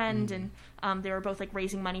Phone a Friend, and they were both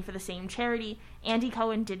raising money for the same charity. Andy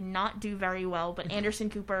Cohen did not do very well, but Anderson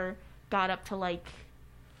Cooper got up to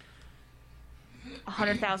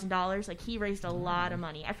 $100,000. He raised a lot of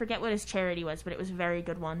money. I forget what his charity was, but it was a very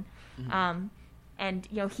good one. And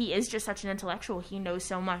he is just such an intellectual. He knows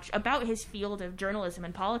so much about his field of journalism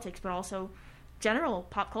and politics, but also general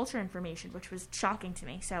pop culture information, which was shocking to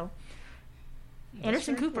me. So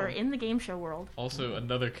Anderson Cooper in the game show world. Also,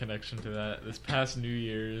 another connection to that. This past New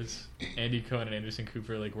Year's, Andy Cohen and Anderson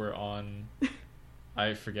Cooper were on,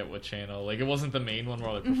 I forget what channel. It wasn't the main one where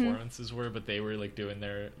all the performances were, but they were doing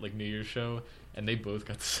their New Year's show, and they both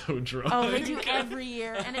got so drunk. Oh, they do every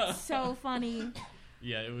year, and it's so funny.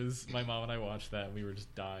 Yeah, it was. My mom and I watched that, and we were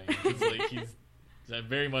just dying. It's he's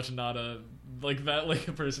very much not a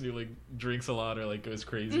a person who drinks a lot or goes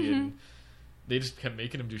crazy and. They just kept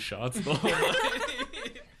making him do shots the whole night,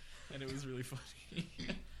 and it was really funny.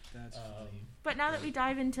 That's funny. But now that we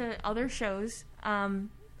dive into other shows, other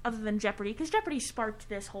than Jeopardy, because Jeopardy sparked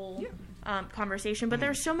this whole conversation, but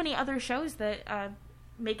there are so many other shows that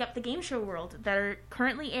make up the game show world that are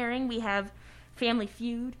currently airing. We have Family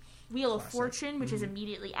Feud, Wheel of Fortune, which is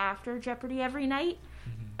immediately after Jeopardy every night.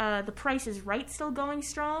 The Price is Right still going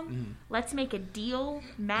strong. Let's Make a Deal,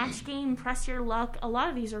 Match Game, Press Your Luck. A lot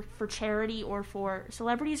of these are for charity or for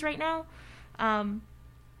celebrities right now.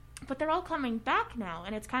 But they're all coming back now,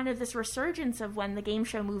 and it's kind of this resurgence of when the game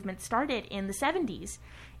show movement started in the 70s.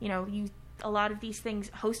 A lot of these things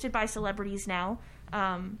hosted by celebrities now.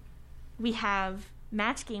 We have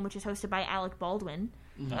Match Game, which is hosted by Alec Baldwin.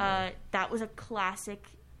 That was a classic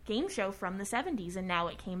game show from the 70s, and now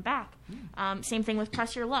it came back. Same thing with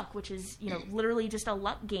Press Your Luck, which is, literally just a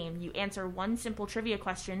luck game. You answer one simple trivia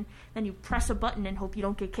question, then you press a button and hope you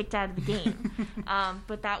don't get kicked out of the game.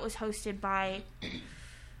 But that was hosted by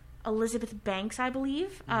Elizabeth Banks, I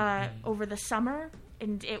believe, over the summer.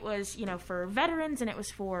 And it was, for veterans, and it was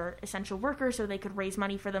for essential workers so they could raise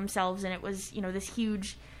money for themselves. And it was, this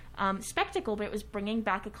huge spectacle, but it was bringing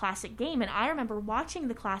back a classic game. And I remember watching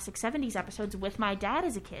the classic 70s episodes with my dad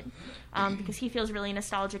as a kid, because he feels really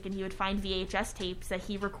nostalgic, and he would find VHS tapes that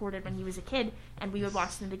he recorded when he was a kid, and we would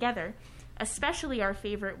watch them together. Especially our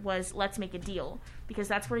favorite was Let's Make a Deal, because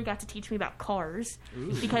that's where he got to teach me about cars.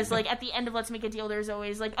 Ooh. Because, at the end of Let's Make a Deal, there's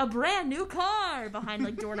always, a brand new car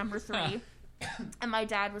behind, door number 3. And my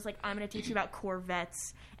dad was like, I'm going to teach you about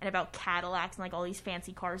Corvettes and about Cadillacs and, all these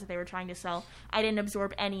fancy cars that they were trying to sell. I didn't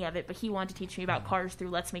absorb any of it, but he wanted to teach me about cars through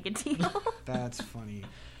Let's Make a Deal. That's funny.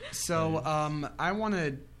 So I want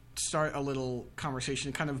to start a little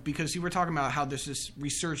conversation kind of because you were talking about how there's this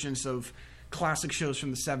resurgence of classic shows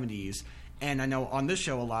from the 70s. And I know on this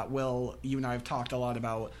show a lot, Will, you and I have talked a lot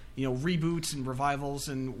about, reboots and revivals,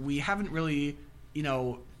 and we haven't really,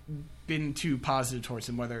 been too positive towards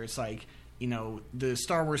them, whether it's the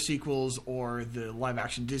Star Wars sequels or the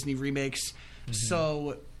live-action Disney remakes. Mm-hmm.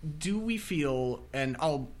 So do we feel, and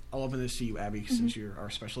I'll open this to you, Abby, since you're our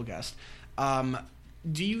special guest.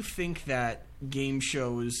 Do you think that game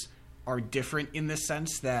shows are different in the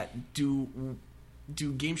sense that do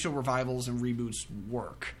game show revivals and reboots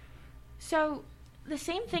work? So the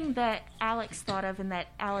same thing that Alex thought of and that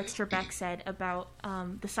Alex Trebek said about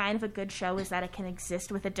the sign of a good show is that it can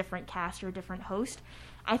exist with a different cast or a different host.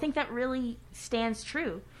 I think that really stands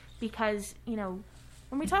true because,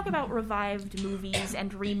 when we talk about revived movies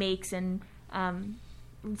and remakes and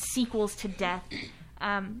sequels to death,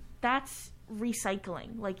 that's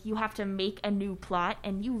recycling. You have to make a new plot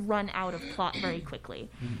and you run out of plot very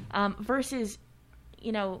quickly. Versus,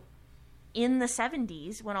 in the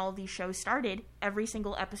 70s, when all of these shows started, every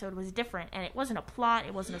single episode was different. And it wasn't a plot,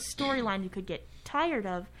 it wasn't a storyline you could get tired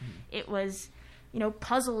of. It was,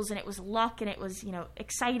 puzzles, and it was luck, and it was,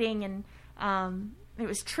 exciting, and it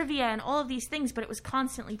was trivia and all of these things, but it was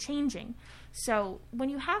constantly changing. So when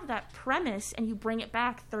you have that premise and you bring it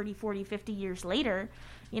back 30, 40, 50 years later,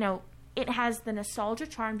 it has the nostalgia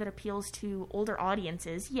charm that appeals to older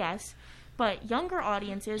audiences, yes, but younger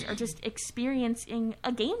audiences are just experiencing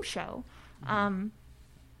a game show. And,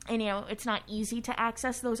 it's not easy to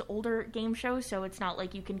access those older game shows, so it's not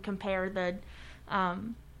like you can compare the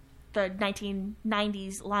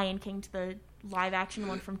 1990s Lion King to the live-action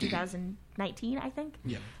one from 2019, I think.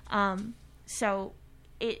 Yeah. So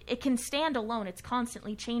it can stand alone. It's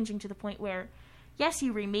constantly changing to the point where, yes,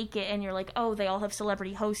 you remake it and you're like, oh, they all have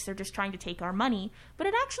celebrity hosts, they're just trying to take our money. But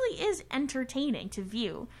it actually is entertaining to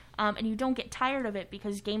view. And you don't get tired of it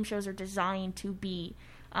because game shows are designed to be,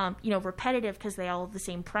 repetitive because they all have the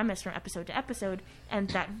same premise from episode to episode. And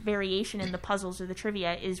that variation in the puzzles or the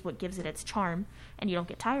trivia is what gives it its charm. And you don't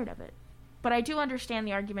get tired of it. But I do understand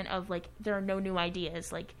the argument of, there are no new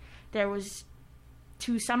ideas. There was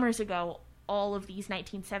 2 summers ago, all of these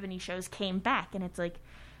 1970 shows came back. And it's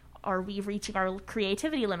are we reaching our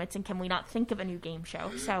creativity limits, and can we not think of a new game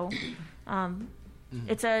show? So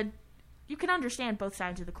it's you can understand both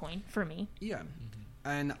sides of the coin for me. Yeah.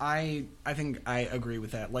 And I think I agree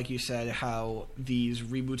with that. Like you said, how these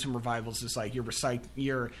reboots and revivals is you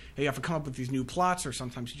have to come up with these new plots, or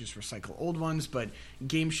sometimes you just recycle old ones. But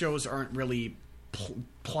game shows aren't really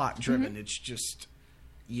plot driven. Mm-hmm. It's just,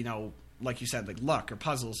 like you said, luck or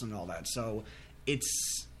puzzles and all that. So it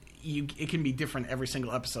can be different every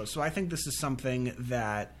single episode. So I think this is something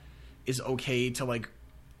that is okay to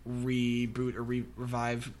reboot or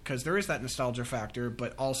revive, because there is that nostalgia factor,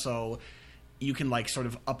 but also you can sort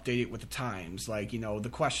of update it with the times. The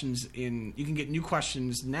questions you can get new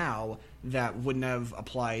questions now that wouldn't have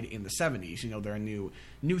applied in the 70s. There are new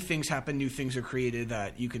things happen, new things are created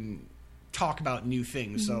that you can talk about new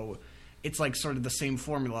things. Mm-hmm. So it's sort of the same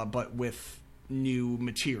formula, but with new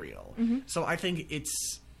material. Mm-hmm. So I think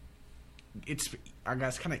it's I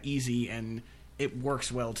guess kind of easy, and it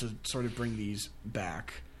works well to sort of bring these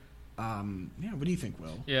back. What do you think,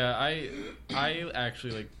 Will? Yeah, I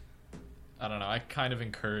actually I don't know, I kind of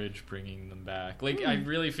encourage bringing them back. I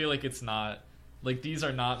really feel it's not these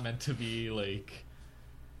are not meant to be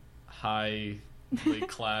high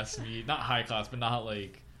class not high class, but not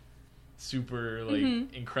super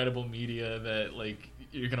incredible media that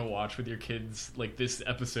you're gonna watch with your kids this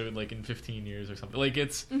episode in 15 years or something.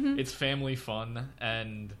 It's family fun,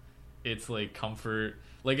 and it's comfort.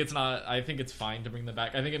 It's not, I think it's fine to bring them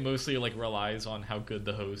back. I think it mostly relies on how good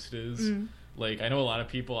the host is. Like, I know a lot of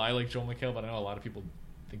people, I like Joel McHale, but I know a lot of people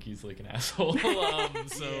think he's like an asshole.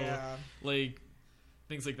 Yeah. Like,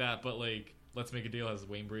 things like that. But like, Let's Make a Deal has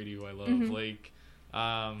Wayne Brady, who I love. Mm-hmm. Like,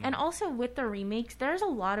 and also with the remakes, there's a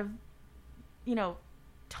lot of,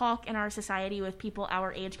 talk in our society with people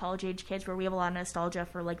our age, college age kids, where we have a lot of nostalgia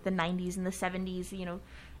for like the 90s and the 70s.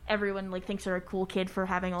 Everyone like thinks they're a cool kid for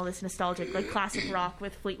having all this nostalgic like classic rock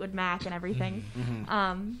with Fleetwood Mac and everything.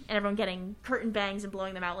 And everyone getting curtain bangs and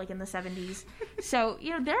blowing them out like in the 70s. So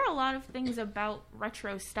there are a lot of things about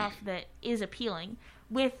retro stuff that is appealing.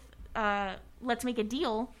 With Let's Make a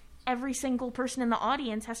Deal, every single person in the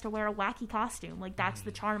audience has to wear a wacky costume. Like, that's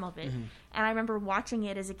the charm of it. And I remember watching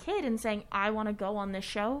it as a kid and saying, I want to go on this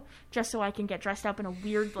show just so I can get dressed up in a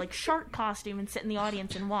weird, like, shark costume and sit in the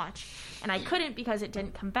audience and watch. And I couldn't because it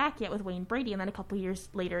didn't come back yet with Wayne Brady, and then a couple years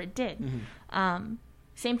later it did.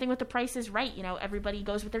 Same thing with The Price is Right. Everybody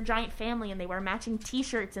goes with their giant family and they wear matching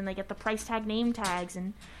T-shirts and they get the price tag name tags.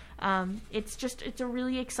 And it's a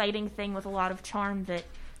really exciting thing with a lot of charm that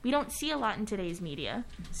we don't see a lot in today's media.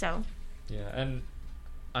 So yeah, and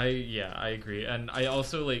I agree. And I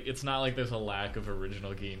also, like, it's not like there's a lack of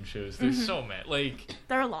original game shows. There's so many. Like,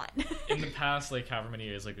 there are a lot. in the past, like, however many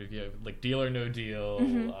years, like Deal or No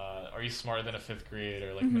Deal, Are You Smarter Than a Fifth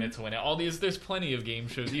Grader, like Minute to Win It, all these, there's plenty of game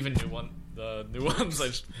shows, even the new ones, I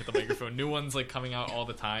just hit the microphone, new ones, like, coming out all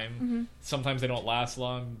the time. Sometimes they don't last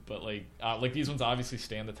long, but, like these ones obviously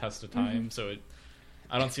stand the test of time, so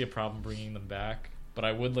I don't see a problem bringing them back. But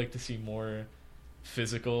I would like to see more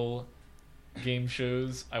physical game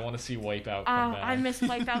shows. I want to see Wipeout come back. I miss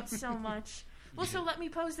Wipeout so much. Well, so let me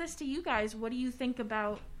pose this to you guys. What do you think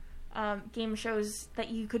about game shows that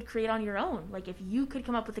you could create on your own? Like, if you could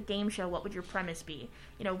come up with a game show, what would your premise be?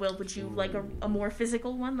 Will, would you like a more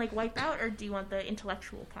physical one like Wipeout, or do you want the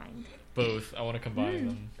intellectual kind? Both. I want to combine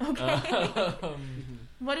them. Okay.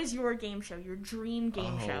 What is your game show, your dream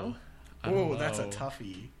game show? Oh, that's a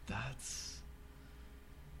toughie.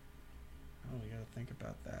 Oh, we gotta think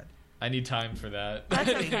about that. I need time for that. That's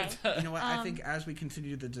okay. You know what? I think as we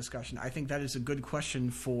continue the discussion, I think that is a good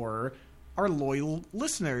question for our loyal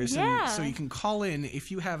listeners. Yeah. And so you can call in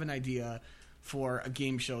if you have an idea for a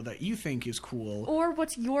game show that you think is cool. Or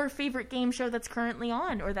what's your favorite game show that's currently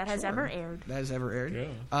on or that has ever aired? That has ever aired.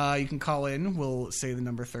 Yeah. You can call in. We'll say the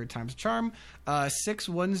number third time's a charm.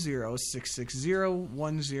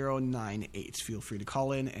 610-660-1098. Feel free to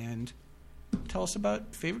call in and tell us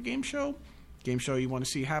about favorite game show you want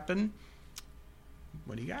to see happen.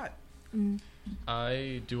 What do you got?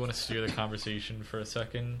 I do want to steer the conversation for a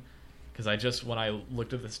second, because when I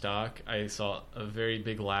looked at this doc, I saw a very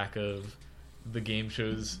big lack of the game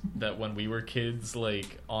shows that when we were kids,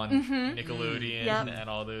 like on Nickelodeon and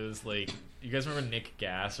all those, like, you guys remember Nick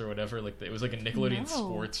Gas or whatever? Like, it was like a Nickelodeon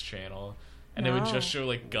sports channel. And it would just show,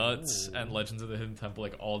 like, Guts and Legends of the Hidden Temple,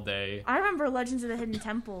 like, all day. I remember Legends of the Hidden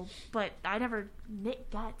Temple, but I never...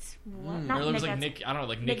 Nick Guts? What? Not or it was Nick like Guts. Nick... I don't know,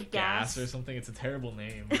 like Nick Gas or something. It's a terrible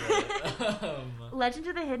name. But, Legends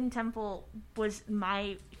of the Hidden Temple was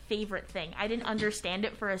my favorite thing. I didn't understand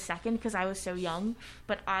it for a second because I was so young,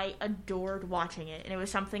 but I adored watching it. And it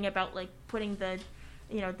was something about, like, putting the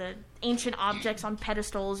ancient objects on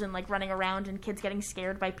pedestals and, like, running around and kids getting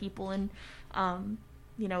scared by people and...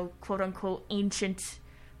 quote unquote ancient,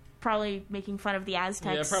 probably making fun of the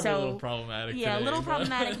Aztecs. Yeah, probably a little problematic. Yeah, today, a little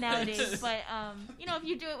problematic nowadays. But if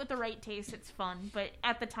you do it with the right taste, it's fun. But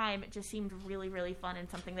at the time, it just seemed really, really fun and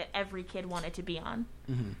something that every kid wanted to be on.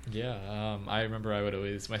 Yeah, I remember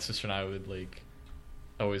my sister and I would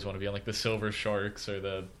always want to be on like the Silver Sharks or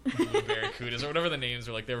the Blue Barracudas or whatever the names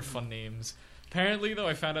were. Like, they were fun names. Apparently, though,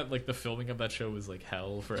 I found out, like, the filming of that show was, like,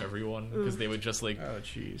 hell for everyone, because they would just, like,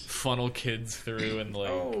 funnel kids through and,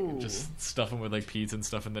 like, just stuff them with, like, pizza and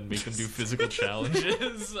stuff and then make them do physical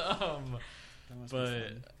challenges.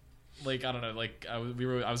 But, like, I don't know, like, I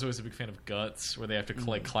was always a big fan of Guts, where they have to,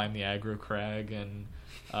 like, climb the aggro crag, and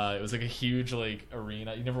it was, like, a huge, like,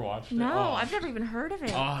 arena. You never watched it? No, I've never even heard of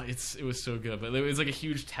it. Oh, it was so good. But it was, like, a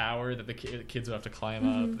huge tower that the kids would have to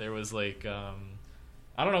climb up. There was, like,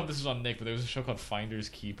 I don't know if this was on Nick, but there was a show called Finders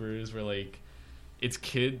Keepers where, like, I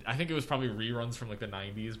think it was probably reruns from, like, the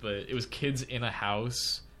 90s, but it was kids in a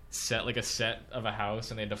house, a set of a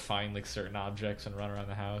house, and they had to find, like, certain objects and run around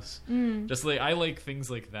the house. Just, like, I like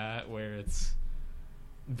things like that where it's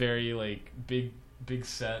very, like, big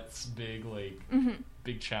sets, big, like,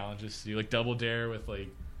 big challenges to do. Like, Double Dare with, like,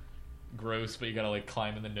 gross, but you gotta, like,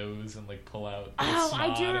 climb in the nose and, like, pull out the snot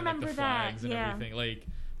I do remember and, like, the flags and everything. Like,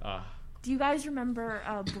 do you guys remember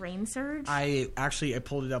Brain Surge? I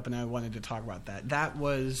pulled it up and I wanted to talk about that.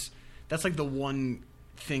 That's like the one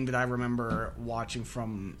thing that I remember watching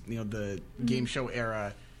from the game show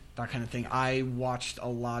era that kind of thing. I watched a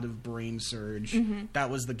lot of Brain Surge. That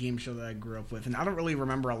was the game show that I grew up with, and I don't really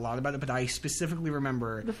remember a lot about it, but I specifically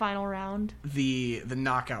remember The final round. the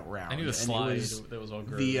knockout round. I knew the And slide it that was all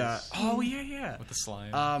gross. the yeah. with the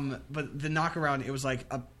slime. But the knockaround, it was like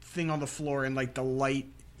a thing on the floor, and like the light,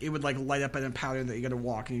 it would like light up in a pattern that you got to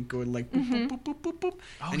walk, and you go like boop, boop, boop, boop, boop, boop,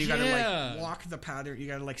 and you got to yeah. like walk the pattern. You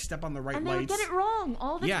got to like step on the right And they would lights. get it wrong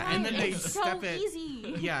all the Yeah, time. and then they it's so step it.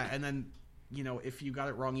 easy. Yeah, and then if you got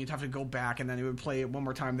it wrong, you'd have to go back, and then it would play it one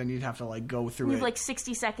more time. Then you'd have to like go through You it. have like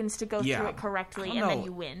 60 seconds to go through it correctly, I and don't then know.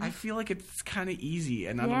 you win. I feel like it's kind of easy,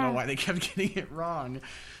 and I don't Yeah. know why they kept getting it wrong.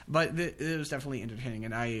 But it was definitely entertaining,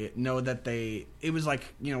 and I know that it was like,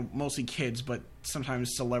 mostly kids, but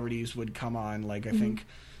sometimes celebrities would come on. Like, I think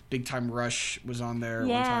Big Time Rush was on there one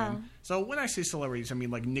Yeah. time. So when I say celebrities, I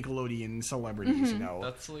mean like Nickelodeon celebrities,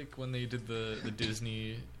 That's like when they did the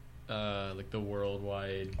Disney, like the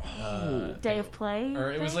worldwide Day of Play?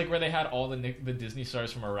 or it was thing? like where they had all the Disney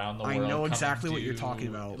stars from around the I world. know come exactly and what you're do, talking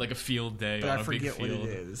about. like a field day but on I a big forget what field. it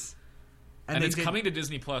is. And they it's did- coming to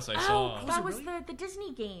Disney Plus. I Oh, saw. that it was really? the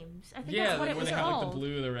Disney games. I think Yeah, that's what like it where was they had called. like the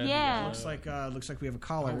blue, the red. Yeah. the yellow. Looks like we have a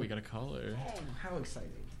caller. Oh, we got a caller. Oh, how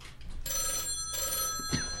exciting!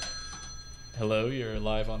 Hello, you're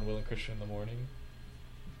live on Will and Christian in the morning.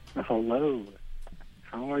 Hello.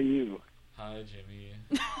 How are you? Hi, Jimmy.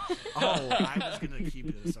 Oh, I was gonna keep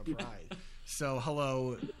it a surprise. So,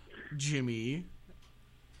 hello, Jimmy.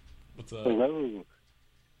 What's up? Hello.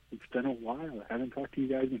 It's been a while. I haven't talked to you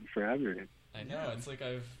guys in forever. I know. It's like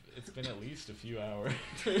it's been at least a few hours.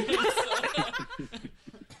 All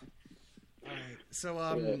right.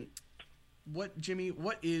 So, Jimmy,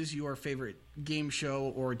 what is your favorite game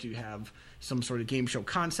show, or do you have some sort of game show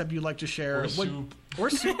concept you'd like to share? Or soup. Or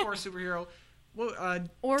soup, or superhero. Well,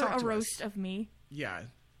 Or talk a to roast us. of me. Yeah,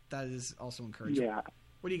 that is also encouraging. Yeah.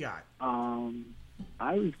 What do you got?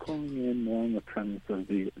 I was calling in more on the premise of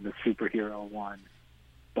the superhero one,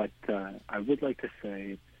 but I would like to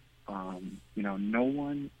say, no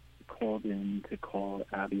one called in to call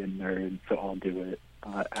Abby a nerd, so I'll do it.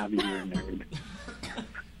 Abby, you're a nerd.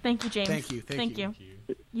 Thank you, James. Thank you, thank you. Thank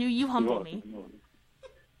you. You humble You're me. welcome.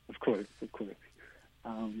 Of course.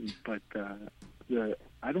 But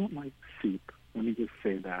I don't like soup. Let me just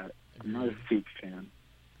say that. I'm not a soup fan.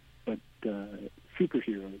 But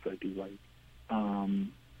superheroes I do like.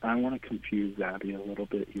 I want to confuse Abby a little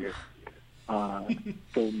bit here.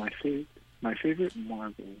 So my favorite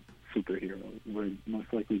Marvel superhero would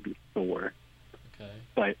most likely be Thor. Okay.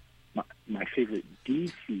 But my favorite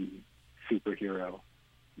DC superhero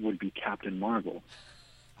would be Captain Marvel.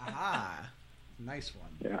 Aha, nice one.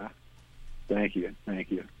 Yeah. Thank you.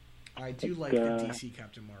 I do like the DC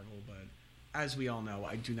Captain Marvel, but as we all know,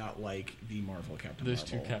 I do not like the Marvel Captain There's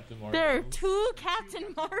Marvel. two Captain Marvel. There are two Captain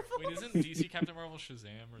Marvels. Wait, isn't DC Captain Marvel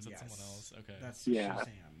Shazam, or is that Yes. someone else? Okay. That's Yeah. Shazam.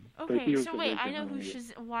 But Okay, he was so wait, I know who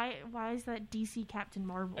originally- why is that DC Captain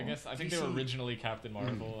Marvel? I guess I think they were DC. originally Captain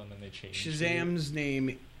Marvel, and then they changed. Shazam's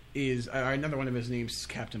name is another one of his names is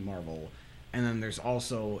Captain Marvel, and then there's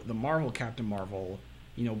also the Marvel Captain Marvel,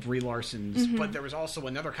 Brie Larson's. But there was also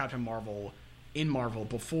another Captain Marvel in Marvel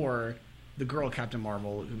before the girl Captain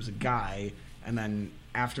Marvel, who was a guy, and then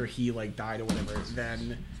after he died or whatever,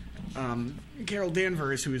 then Carol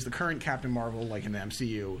Danvers, who is the current Captain Marvel, like in the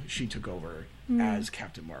MCU, she took over as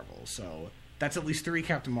Captain Marvel. So that's at least 3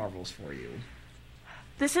 Captain Marvels for you.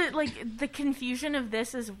 This is the confusion of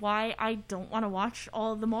this is why I don't want to watch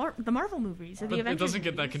all the Marvel movies or the But it Avengers. doesn't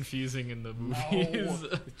get that movies. confusing in the movies.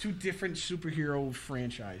 Oh, 2 different superhero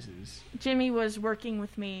franchises. Jimmy was working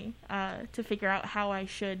with me to figure out how I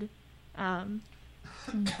should,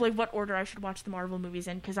 what order I should watch the Marvel movies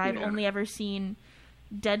in, because I've Yeah. only ever seen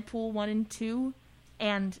Deadpool 1 and 2,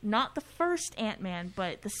 and not the first Ant-Man,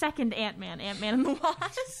 but the second Ant-Man and the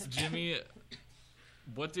Wasp. Jimmy,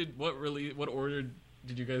 what order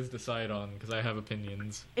did you guys decide on? Because I have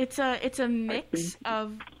opinions. It's a mix think-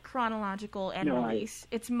 of chronological and No, release.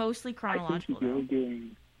 It's mostly I think chronological, you're though.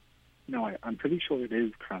 doing... No, I'm pretty sure it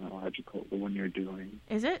is chronological, the one you're doing.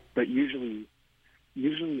 Is it? But usually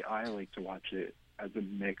I like to watch it as a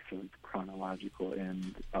mix of chronological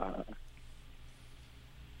and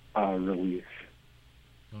release.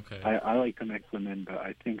 Okay. I like to mix them in, but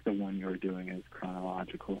I think the one you're doing is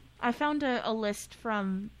chronological. I found a list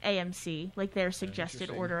from AMC, their suggested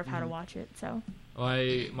interesting. order of how to watch it. So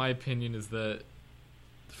My opinion is that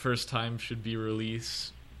the first time should be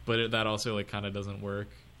release, but that also kind of doesn't work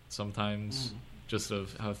sometimes, just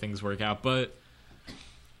of how things work out. But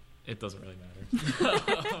it doesn't really matter.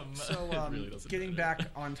 So, It really doesn't getting matter.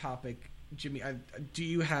 back on topic, Jimmy, do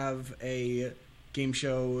you have a game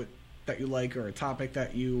show that you like or a topic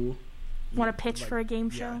that you Want to pitch like, for a game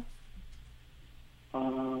yeah.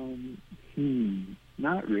 show?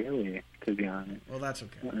 Not really, to be honest. Well, that's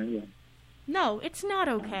okay. Not really. No, it's not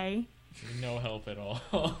okay. No help at all.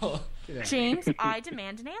 Get out. James, I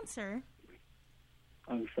demand an answer.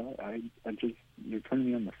 I'm sorry. I just, you're putting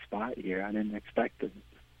me on the spot here. I didn't expect it.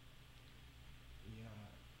 Yeah.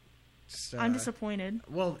 Just, I'm disappointed.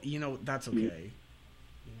 Well, that's okay.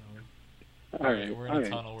 You know. All right. We're in a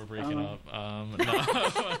tunnel. We're breaking up. No,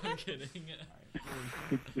 I'm kidding.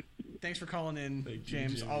 Thanks for calling in, Thank you,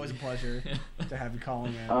 James. Jimmy. Always a pleasure to have you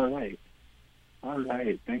calling in. All right.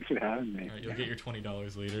 Thanks for having me. All right, you'll get your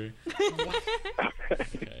 $20 later.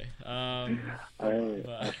 Okay. All right. but-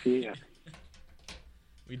 I'll see ya.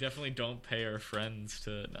 We definitely don't pay our friends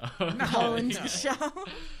to no. Call into the show.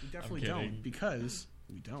 We definitely I'm kidding. don't, because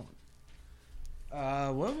we don't.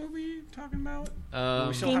 What were we talking about?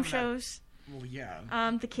 Um, still Game have that- shows. Well, yeah.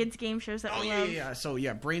 The kids' game shows that Oh, we yeah, love. yeah. So,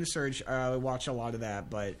 yeah, Brain Surge, I watch a lot of that,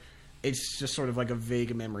 but it's just sort of like a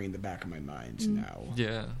vague memory in the back of my mind now.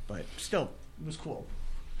 yeah. But still, it was cool.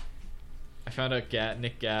 I found out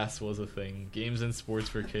Nick Gas was a thing. Games and sports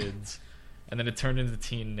for kids. And then it turned into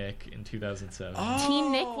Teen Nick in 2007.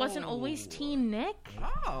 Teen Nick wasn't always Teen Nick?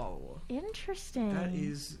 Oh. Interesting. That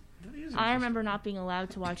is I remember not being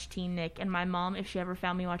allowed to watch Teen Nick, and my mom, if she ever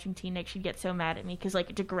found me watching Teen Nick, she'd get so mad at me because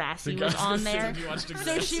like Degrassi was on there. You watched So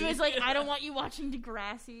Degrassi? she was like, "I don't want you watching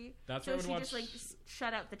Degrassi." That's so where I would she watch. just like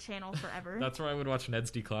shut out the channel forever. That's where I would watch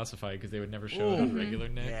Ned's Declassified because they would never show it on regular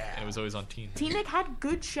Nick. Yeah. It was always on Teen. Teen Nick had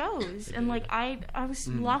good shows, and like I was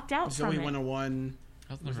locked out Zoe from it. 101.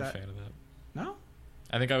 I was Was never that- a fan of that. No?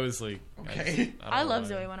 I think I was like. Okay. I don't love know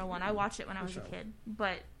Zoe why. 101. I watched it when I was a sure. kid,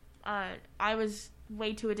 but I was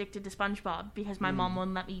way too addicted to SpongeBob because my mom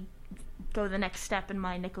wouldn't let me go the next step in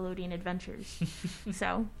my Nickelodeon adventures.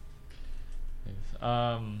 So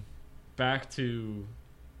Back to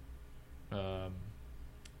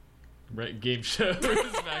game shows.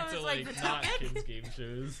 Back to was like like the not topic. kids game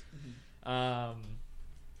shows. I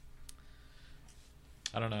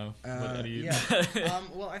don't know. What do you? Yeah.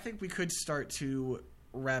 Well, I think we could start to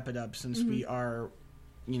wrap it up since we are,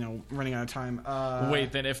 running out of time.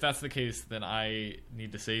 Wait, then if that's the case, then I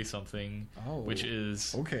need to say something, which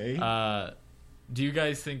is okay. Do you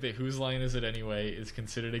guys think that Whose Line Is It Anyway is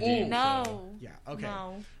considered a game show? no, Yeah. Okay.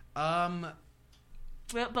 no.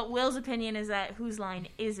 But Will's opinion is that Whose Line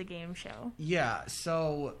is a game show. Yeah.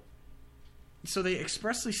 So they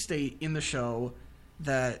expressly state in the show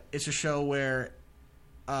that it's a show where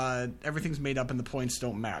everything's made up and the points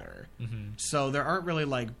don't matter. Mm-hmm. So there aren't really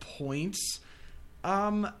like points.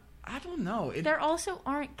 I don't know. There also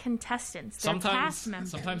aren't contestants. They're cast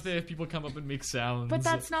members. Sometimes they have people come up and make sounds. But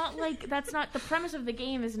that's not the premise of the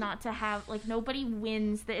game is not to have like nobody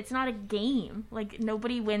wins. It's not a game. Like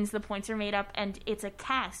nobody wins. The points are made up, and it's a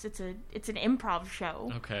cast. It's an improv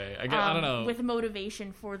show. Okay, I don't know. With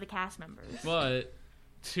motivation for the cast members. But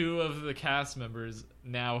two of the cast members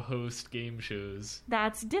now host game shows.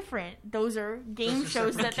 That's different. Those are game Those are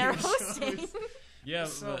shows that they're separate game hosting. shows. Yeah,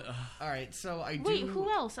 So, but, all right. So I do. Wait, who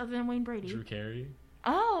else other than Wayne Brady? Drew Carey,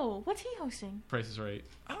 Oh, what's he hosting? Price is Right.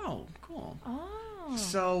 Oh, cool. Oh,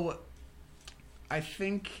 So, I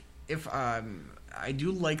think if I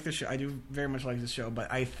do like the show, I do very much like the show,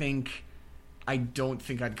 but I don't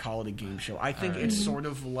think I'd call it a game show. I think Alright. it's sort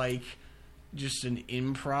of like just an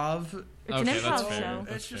improv. it's Okay, an that's improv fair. show.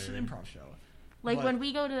 That's It's just fair. an improv show. Like But- when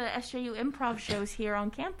we go to the SJU improv shows here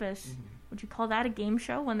on campus, would you call that a game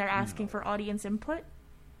show when they're asking for audience input?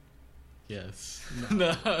 Yes.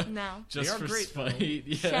 No. No. Just They are for great, though.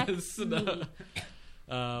 spite. Check Yes. me. No.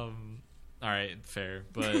 All right, fair.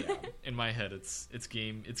 But in my head, it's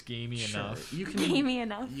gamey Sure. enough. You can Gamey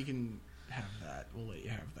enough. You can have that. We'll let you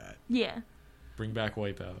have that. Yeah. Bring back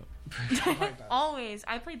Wipeout. Always.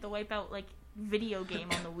 I played the Wipeout like video game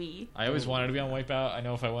on the Wii. I always wanted to be on Wipeout. I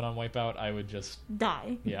know if I went on Wipeout, I would just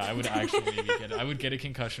Die. yeah, I would actually maybe I would get a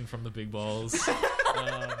concussion from the big balls.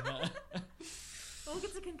 Will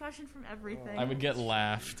gets a concussion from everything. I would get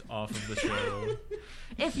laughed off of the show.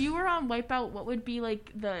 If you were on Wipeout, what would be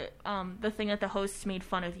like the thing that the hosts made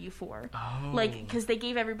fun of you for? Oh. Like, because they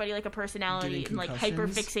gave everybody like a personality Getting and like hyper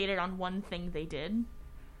concussions? fixated on one thing they did.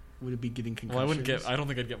 Would it be getting concussions? Well, I don't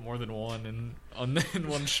think I'd get more than one in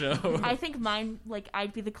one show. I think mine, like,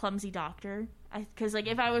 I'd be the clumsy doctor. Because, like,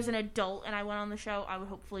 if I was an adult and I went on the show, I would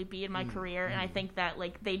hopefully be in my career. And I think that,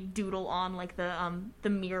 like, they doodle on, like, the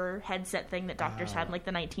mirror headset thing that doctors had in, like,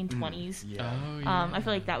 the 1920s. Yeah. Oh, yeah. I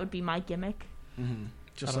feel like that would be my gimmick.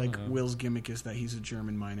 Just I don't like know. Will's gimmick is that he's a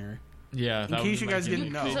German minor. Yeah, In that would case be you my guys gimmick.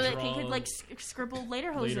 didn't know. So Oh. that he could, like, scribble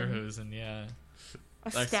Lederhosen. Lederhosen, yeah.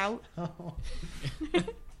 A That's- stout.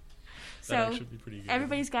 So that actually would be pretty good.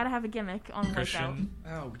 everybody's got to have a gimmick on Wipeout. Christian,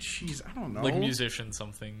 Oh, jeez, I don't know. like musician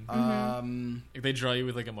something. Like, they draw you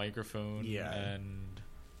with like a microphone Yeah. and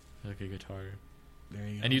like a guitar. There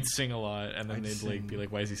you go. And you'd sing a lot, and then I'd they'd sing. like be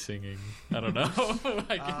like, "Why is he singing?" I don't know.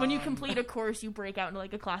 Like, When you complete a course, you break out into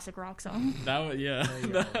like a classic rock song. that would, yeah. There you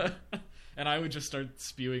go. And I would just start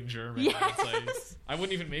spewing German. Yes. It's like, I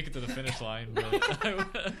wouldn't even make it to the finish line.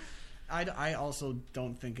 But I also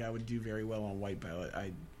don't think I would do very well on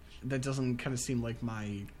Wipeout. That doesn't kind of seem like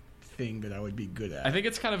my thing that I would be good at. I think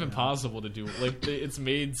it's kind of impossible to do. Like, it's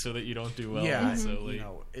made so that you don't do well. yeah, So you like,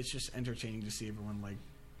 know, it's just entertaining to see everyone like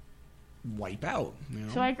wipe out. You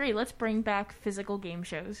know? So I agree. Let's bring back physical game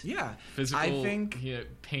shows. yeah, physical. I think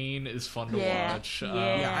pain is fun to Yeah, watch.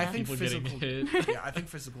 yeah. I think people physical. getting hit. Yeah, I think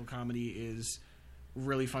physical comedy is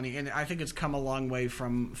really funny, and I think it's come a long way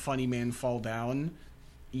from Funny Man Fall Down.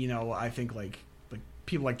 You know, I think like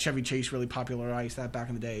people like Chevy Chase really popularized that back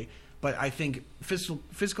in the day. But I think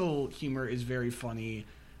physical humor is very funny.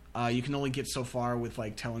 You can only get so far with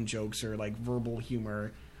like telling jokes or like verbal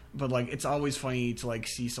humor, but like it's always funny to like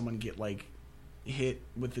see someone get like hit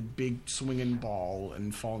with a big swinging ball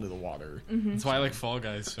and fall into the water. That's why I like Fall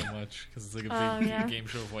Guys so much, because it's like a big yeah. game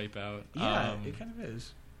show of Wipeout. Yeah, it kind of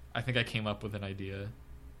is. I think I came up with an idea.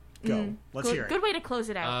 Go. Let's good, hear it. Good way to close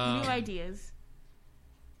it out. New Um, ideas.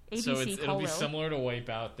 ABC So it'll be Polo. similar to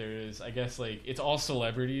Wipeout. There's, I guess, like, it's all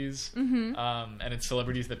celebrities, and it's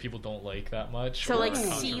celebrities that people don't like that much. So or like are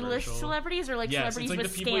C-list controversial. celebrities or like Yes, celebrities it's like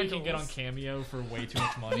with the people scandals. you can get on Cameo for way too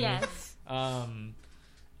much money. Yes. And-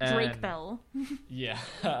 Drake Bell. Yeah.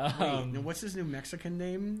 Wait, now what's his New Mexican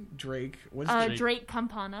name? Drake. What's Drake. Drake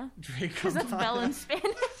Campana. Drake? Because that's Bell in Spanish.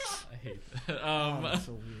 I hate that. Oh, that's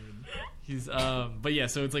so weird. He's but yeah,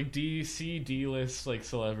 so it's like D-list like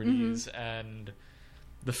celebrities, and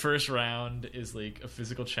the first round is like a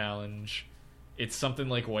physical challenge. It's something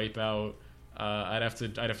like Wipeout. I'd have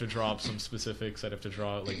to draw up some specifics. I'd have to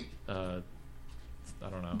draw like I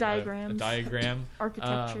don't know, Diagrams. a diagram,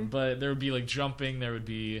 Architecture. but there would be like jumping. There would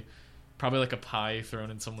be probably like a pie thrown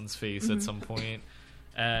in someone's face at some point,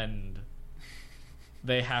 and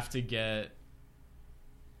they have to get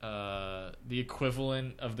the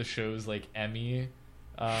equivalent of the shows like Emmy,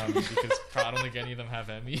 because I don't think any of them have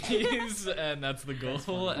Emmys, and that's the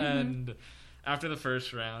goal. And after the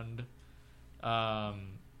first round,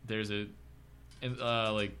 there's a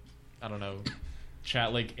like, I don't know,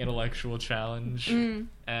 like intellectual challenge,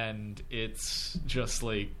 and it's just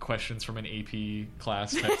like questions from an AP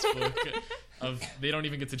class textbook. They don't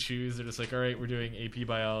even get to choose. They're just like, all right, we're doing AP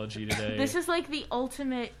biology today. This is like the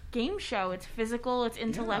ultimate game show. It's physical, it's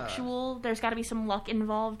intellectual. There's got to be some luck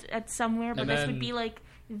involved at somewhere, but And this then- would be like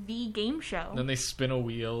the game show. Then they spin a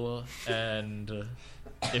wheel, and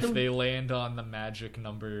if they land on the magic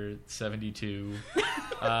number 72,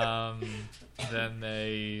 then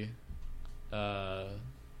they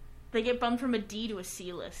They get bumped from a D to a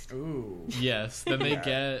C list. Ooh. yes, then they Yeah.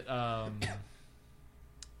 get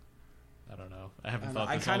I don't know. I haven't I thought don't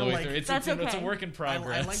know. this I all the kinda way like- through. It's That's a okay. work in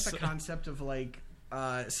progress. I like the concept of like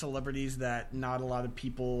celebrities that not a lot of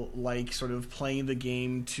people like, sort of playing the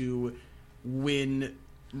game to win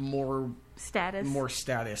more Status.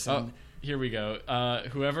 status. Oh, And here we go.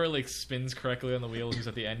 Whoever like spins correctly on the wheel, who's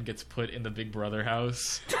at the end, gets put in the Big Brother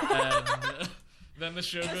house, and then the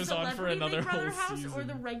show The goes on for Celebrity another Big Brother whole house season. or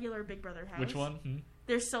the regular Big Brother house? Which one?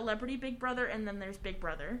 There's Celebrity Big Brother and then there's Big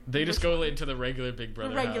Brother. They just Which go one? into the regular Big Brother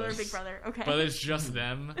The regular house. Big Brother. Okay. But it's just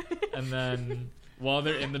them, and then while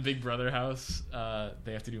they're in the Big Brother house,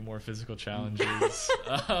 they have to do more physical challenges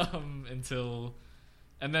until,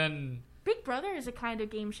 and then Big Brother is a kind of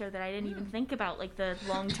game show that I didn't even think about, like the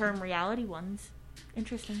long-term reality ones.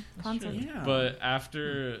 Interesting concept. yeah. but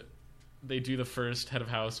after they do the first head of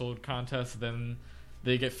household contest, then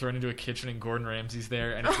they get thrown into a kitchen and Gordon Ramsay's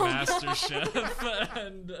there, and it's Master Chef,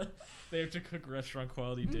 and they have to cook restaurant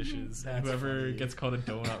quality dishes. And That's whoever funny. gets called a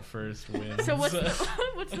donut first wins. So what's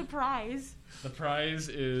what's the prize? the prize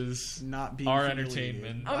is not being our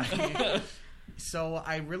humiliated. entertainment. Okay. So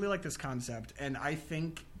I really like this concept, and I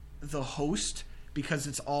think the host, because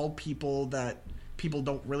it's all people that people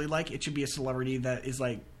don't really like, it should be a celebrity that is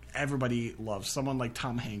like everybody loves, someone like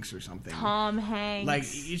Tom Hanks or something. Tom Hanks. Like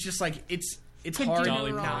it's just like it's Could hard do no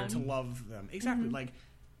not wrong. to love them. Exactly, like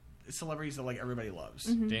celebrities that like everybody loves.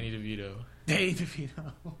 Danny DeVito. Danny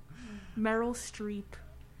DeVito. Meryl Streep.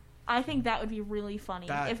 I think that would be really funny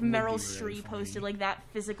That if would be Meryl really Streep funny. hosted like that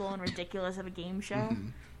physical and ridiculous of a game show.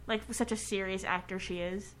 Like such a serious actor she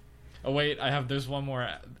is. Oh wait, there's one more.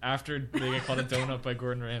 After they get called a donut by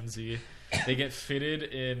Gordon Ramsay, they get fitted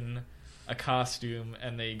in a costume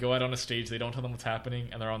and they go out on a stage. They don't tell them what's happening,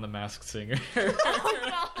 and they're on The Masked Singer. Oh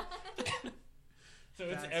god. So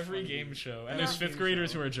it's That's every funny. game show, and Yeah. there's fifth Game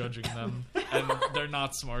graders show. who are judging them, and they're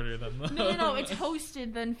not smarter than them. No, it's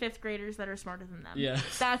hosted than fifth graders that are smarter than them. Yeah.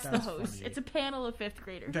 That's the That's host. funny. It's a panel of fifth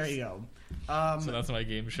graders. There you go. So that's my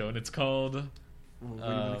game show, and it's called What do you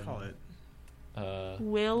want to call it?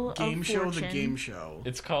 Wheel Game of show. Fortune. The game show.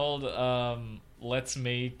 Let's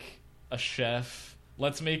make a chef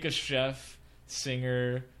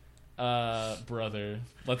singer brother.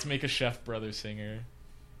 Let's make a chef brother singer.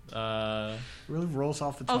 Really rolls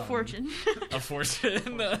off the tongue. Of Fortune. A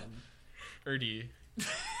fortune. Erdy.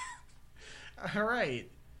 All right.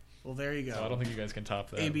 Well, there you go. So I don't think you guys can top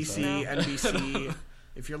that. ABC, so. No. NBC.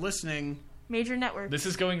 If you're listening, Major network. This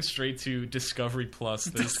is going straight to Discovery Plus,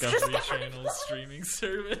 the Discovery Channel streaming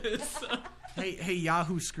service. hey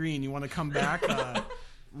Yahoo Screen, you want to come back?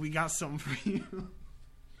 We got something for you.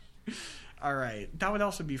 All right, that would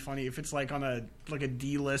also be funny if it's like on a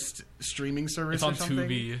D-list streaming service. It's on or something.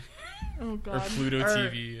 Tubi Oh or god. Pluto Or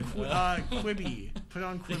TV. Quibi. Put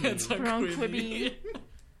on Quibi. It's on Put on Quibi. Quibi.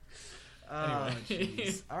 Oh, Anyway.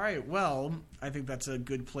 jeez. All right. Well, I think that's a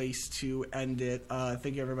good place to end it.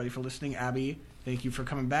 Thank you, everybody, for listening. Abby, thank you for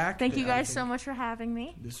coming back. Thank you I guys think so much for having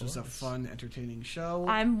me. This was a fun, entertaining show.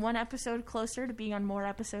 I'm one episode closer to being on more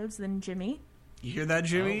episodes than Jimmy. You hear that,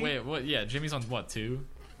 Jimmy? Oh, wait, what? Yeah, Jimmy's on what, 2?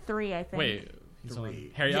 3, I think. Wait, he's on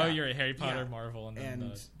 3. Harry. Yeah. Oh, you're right. Harry Potter, Yeah. Marvel, and then And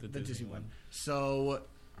the the Disney Disney one. So,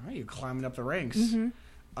 all right, you're climbing up the ranks.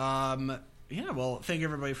 Mm-hmm. Yeah, well, thank you,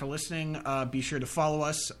 everybody, for listening. Be sure to follow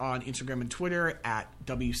us on Instagram and Twitter at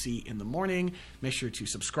WC in the Morning. Make sure to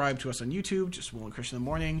subscribe to us on YouTube, just Will and Christian in the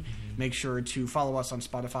Morning. Make sure to follow us on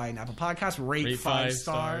Spotify and Apple Podcasts. Rate 5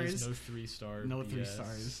 stars. No 3 stars. No 3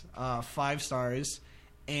 stars. 5 stars.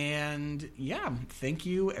 And yeah, thank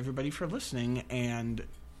you everybody for listening, and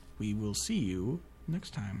we will see you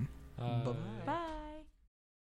next time. Bye-bye. Bye.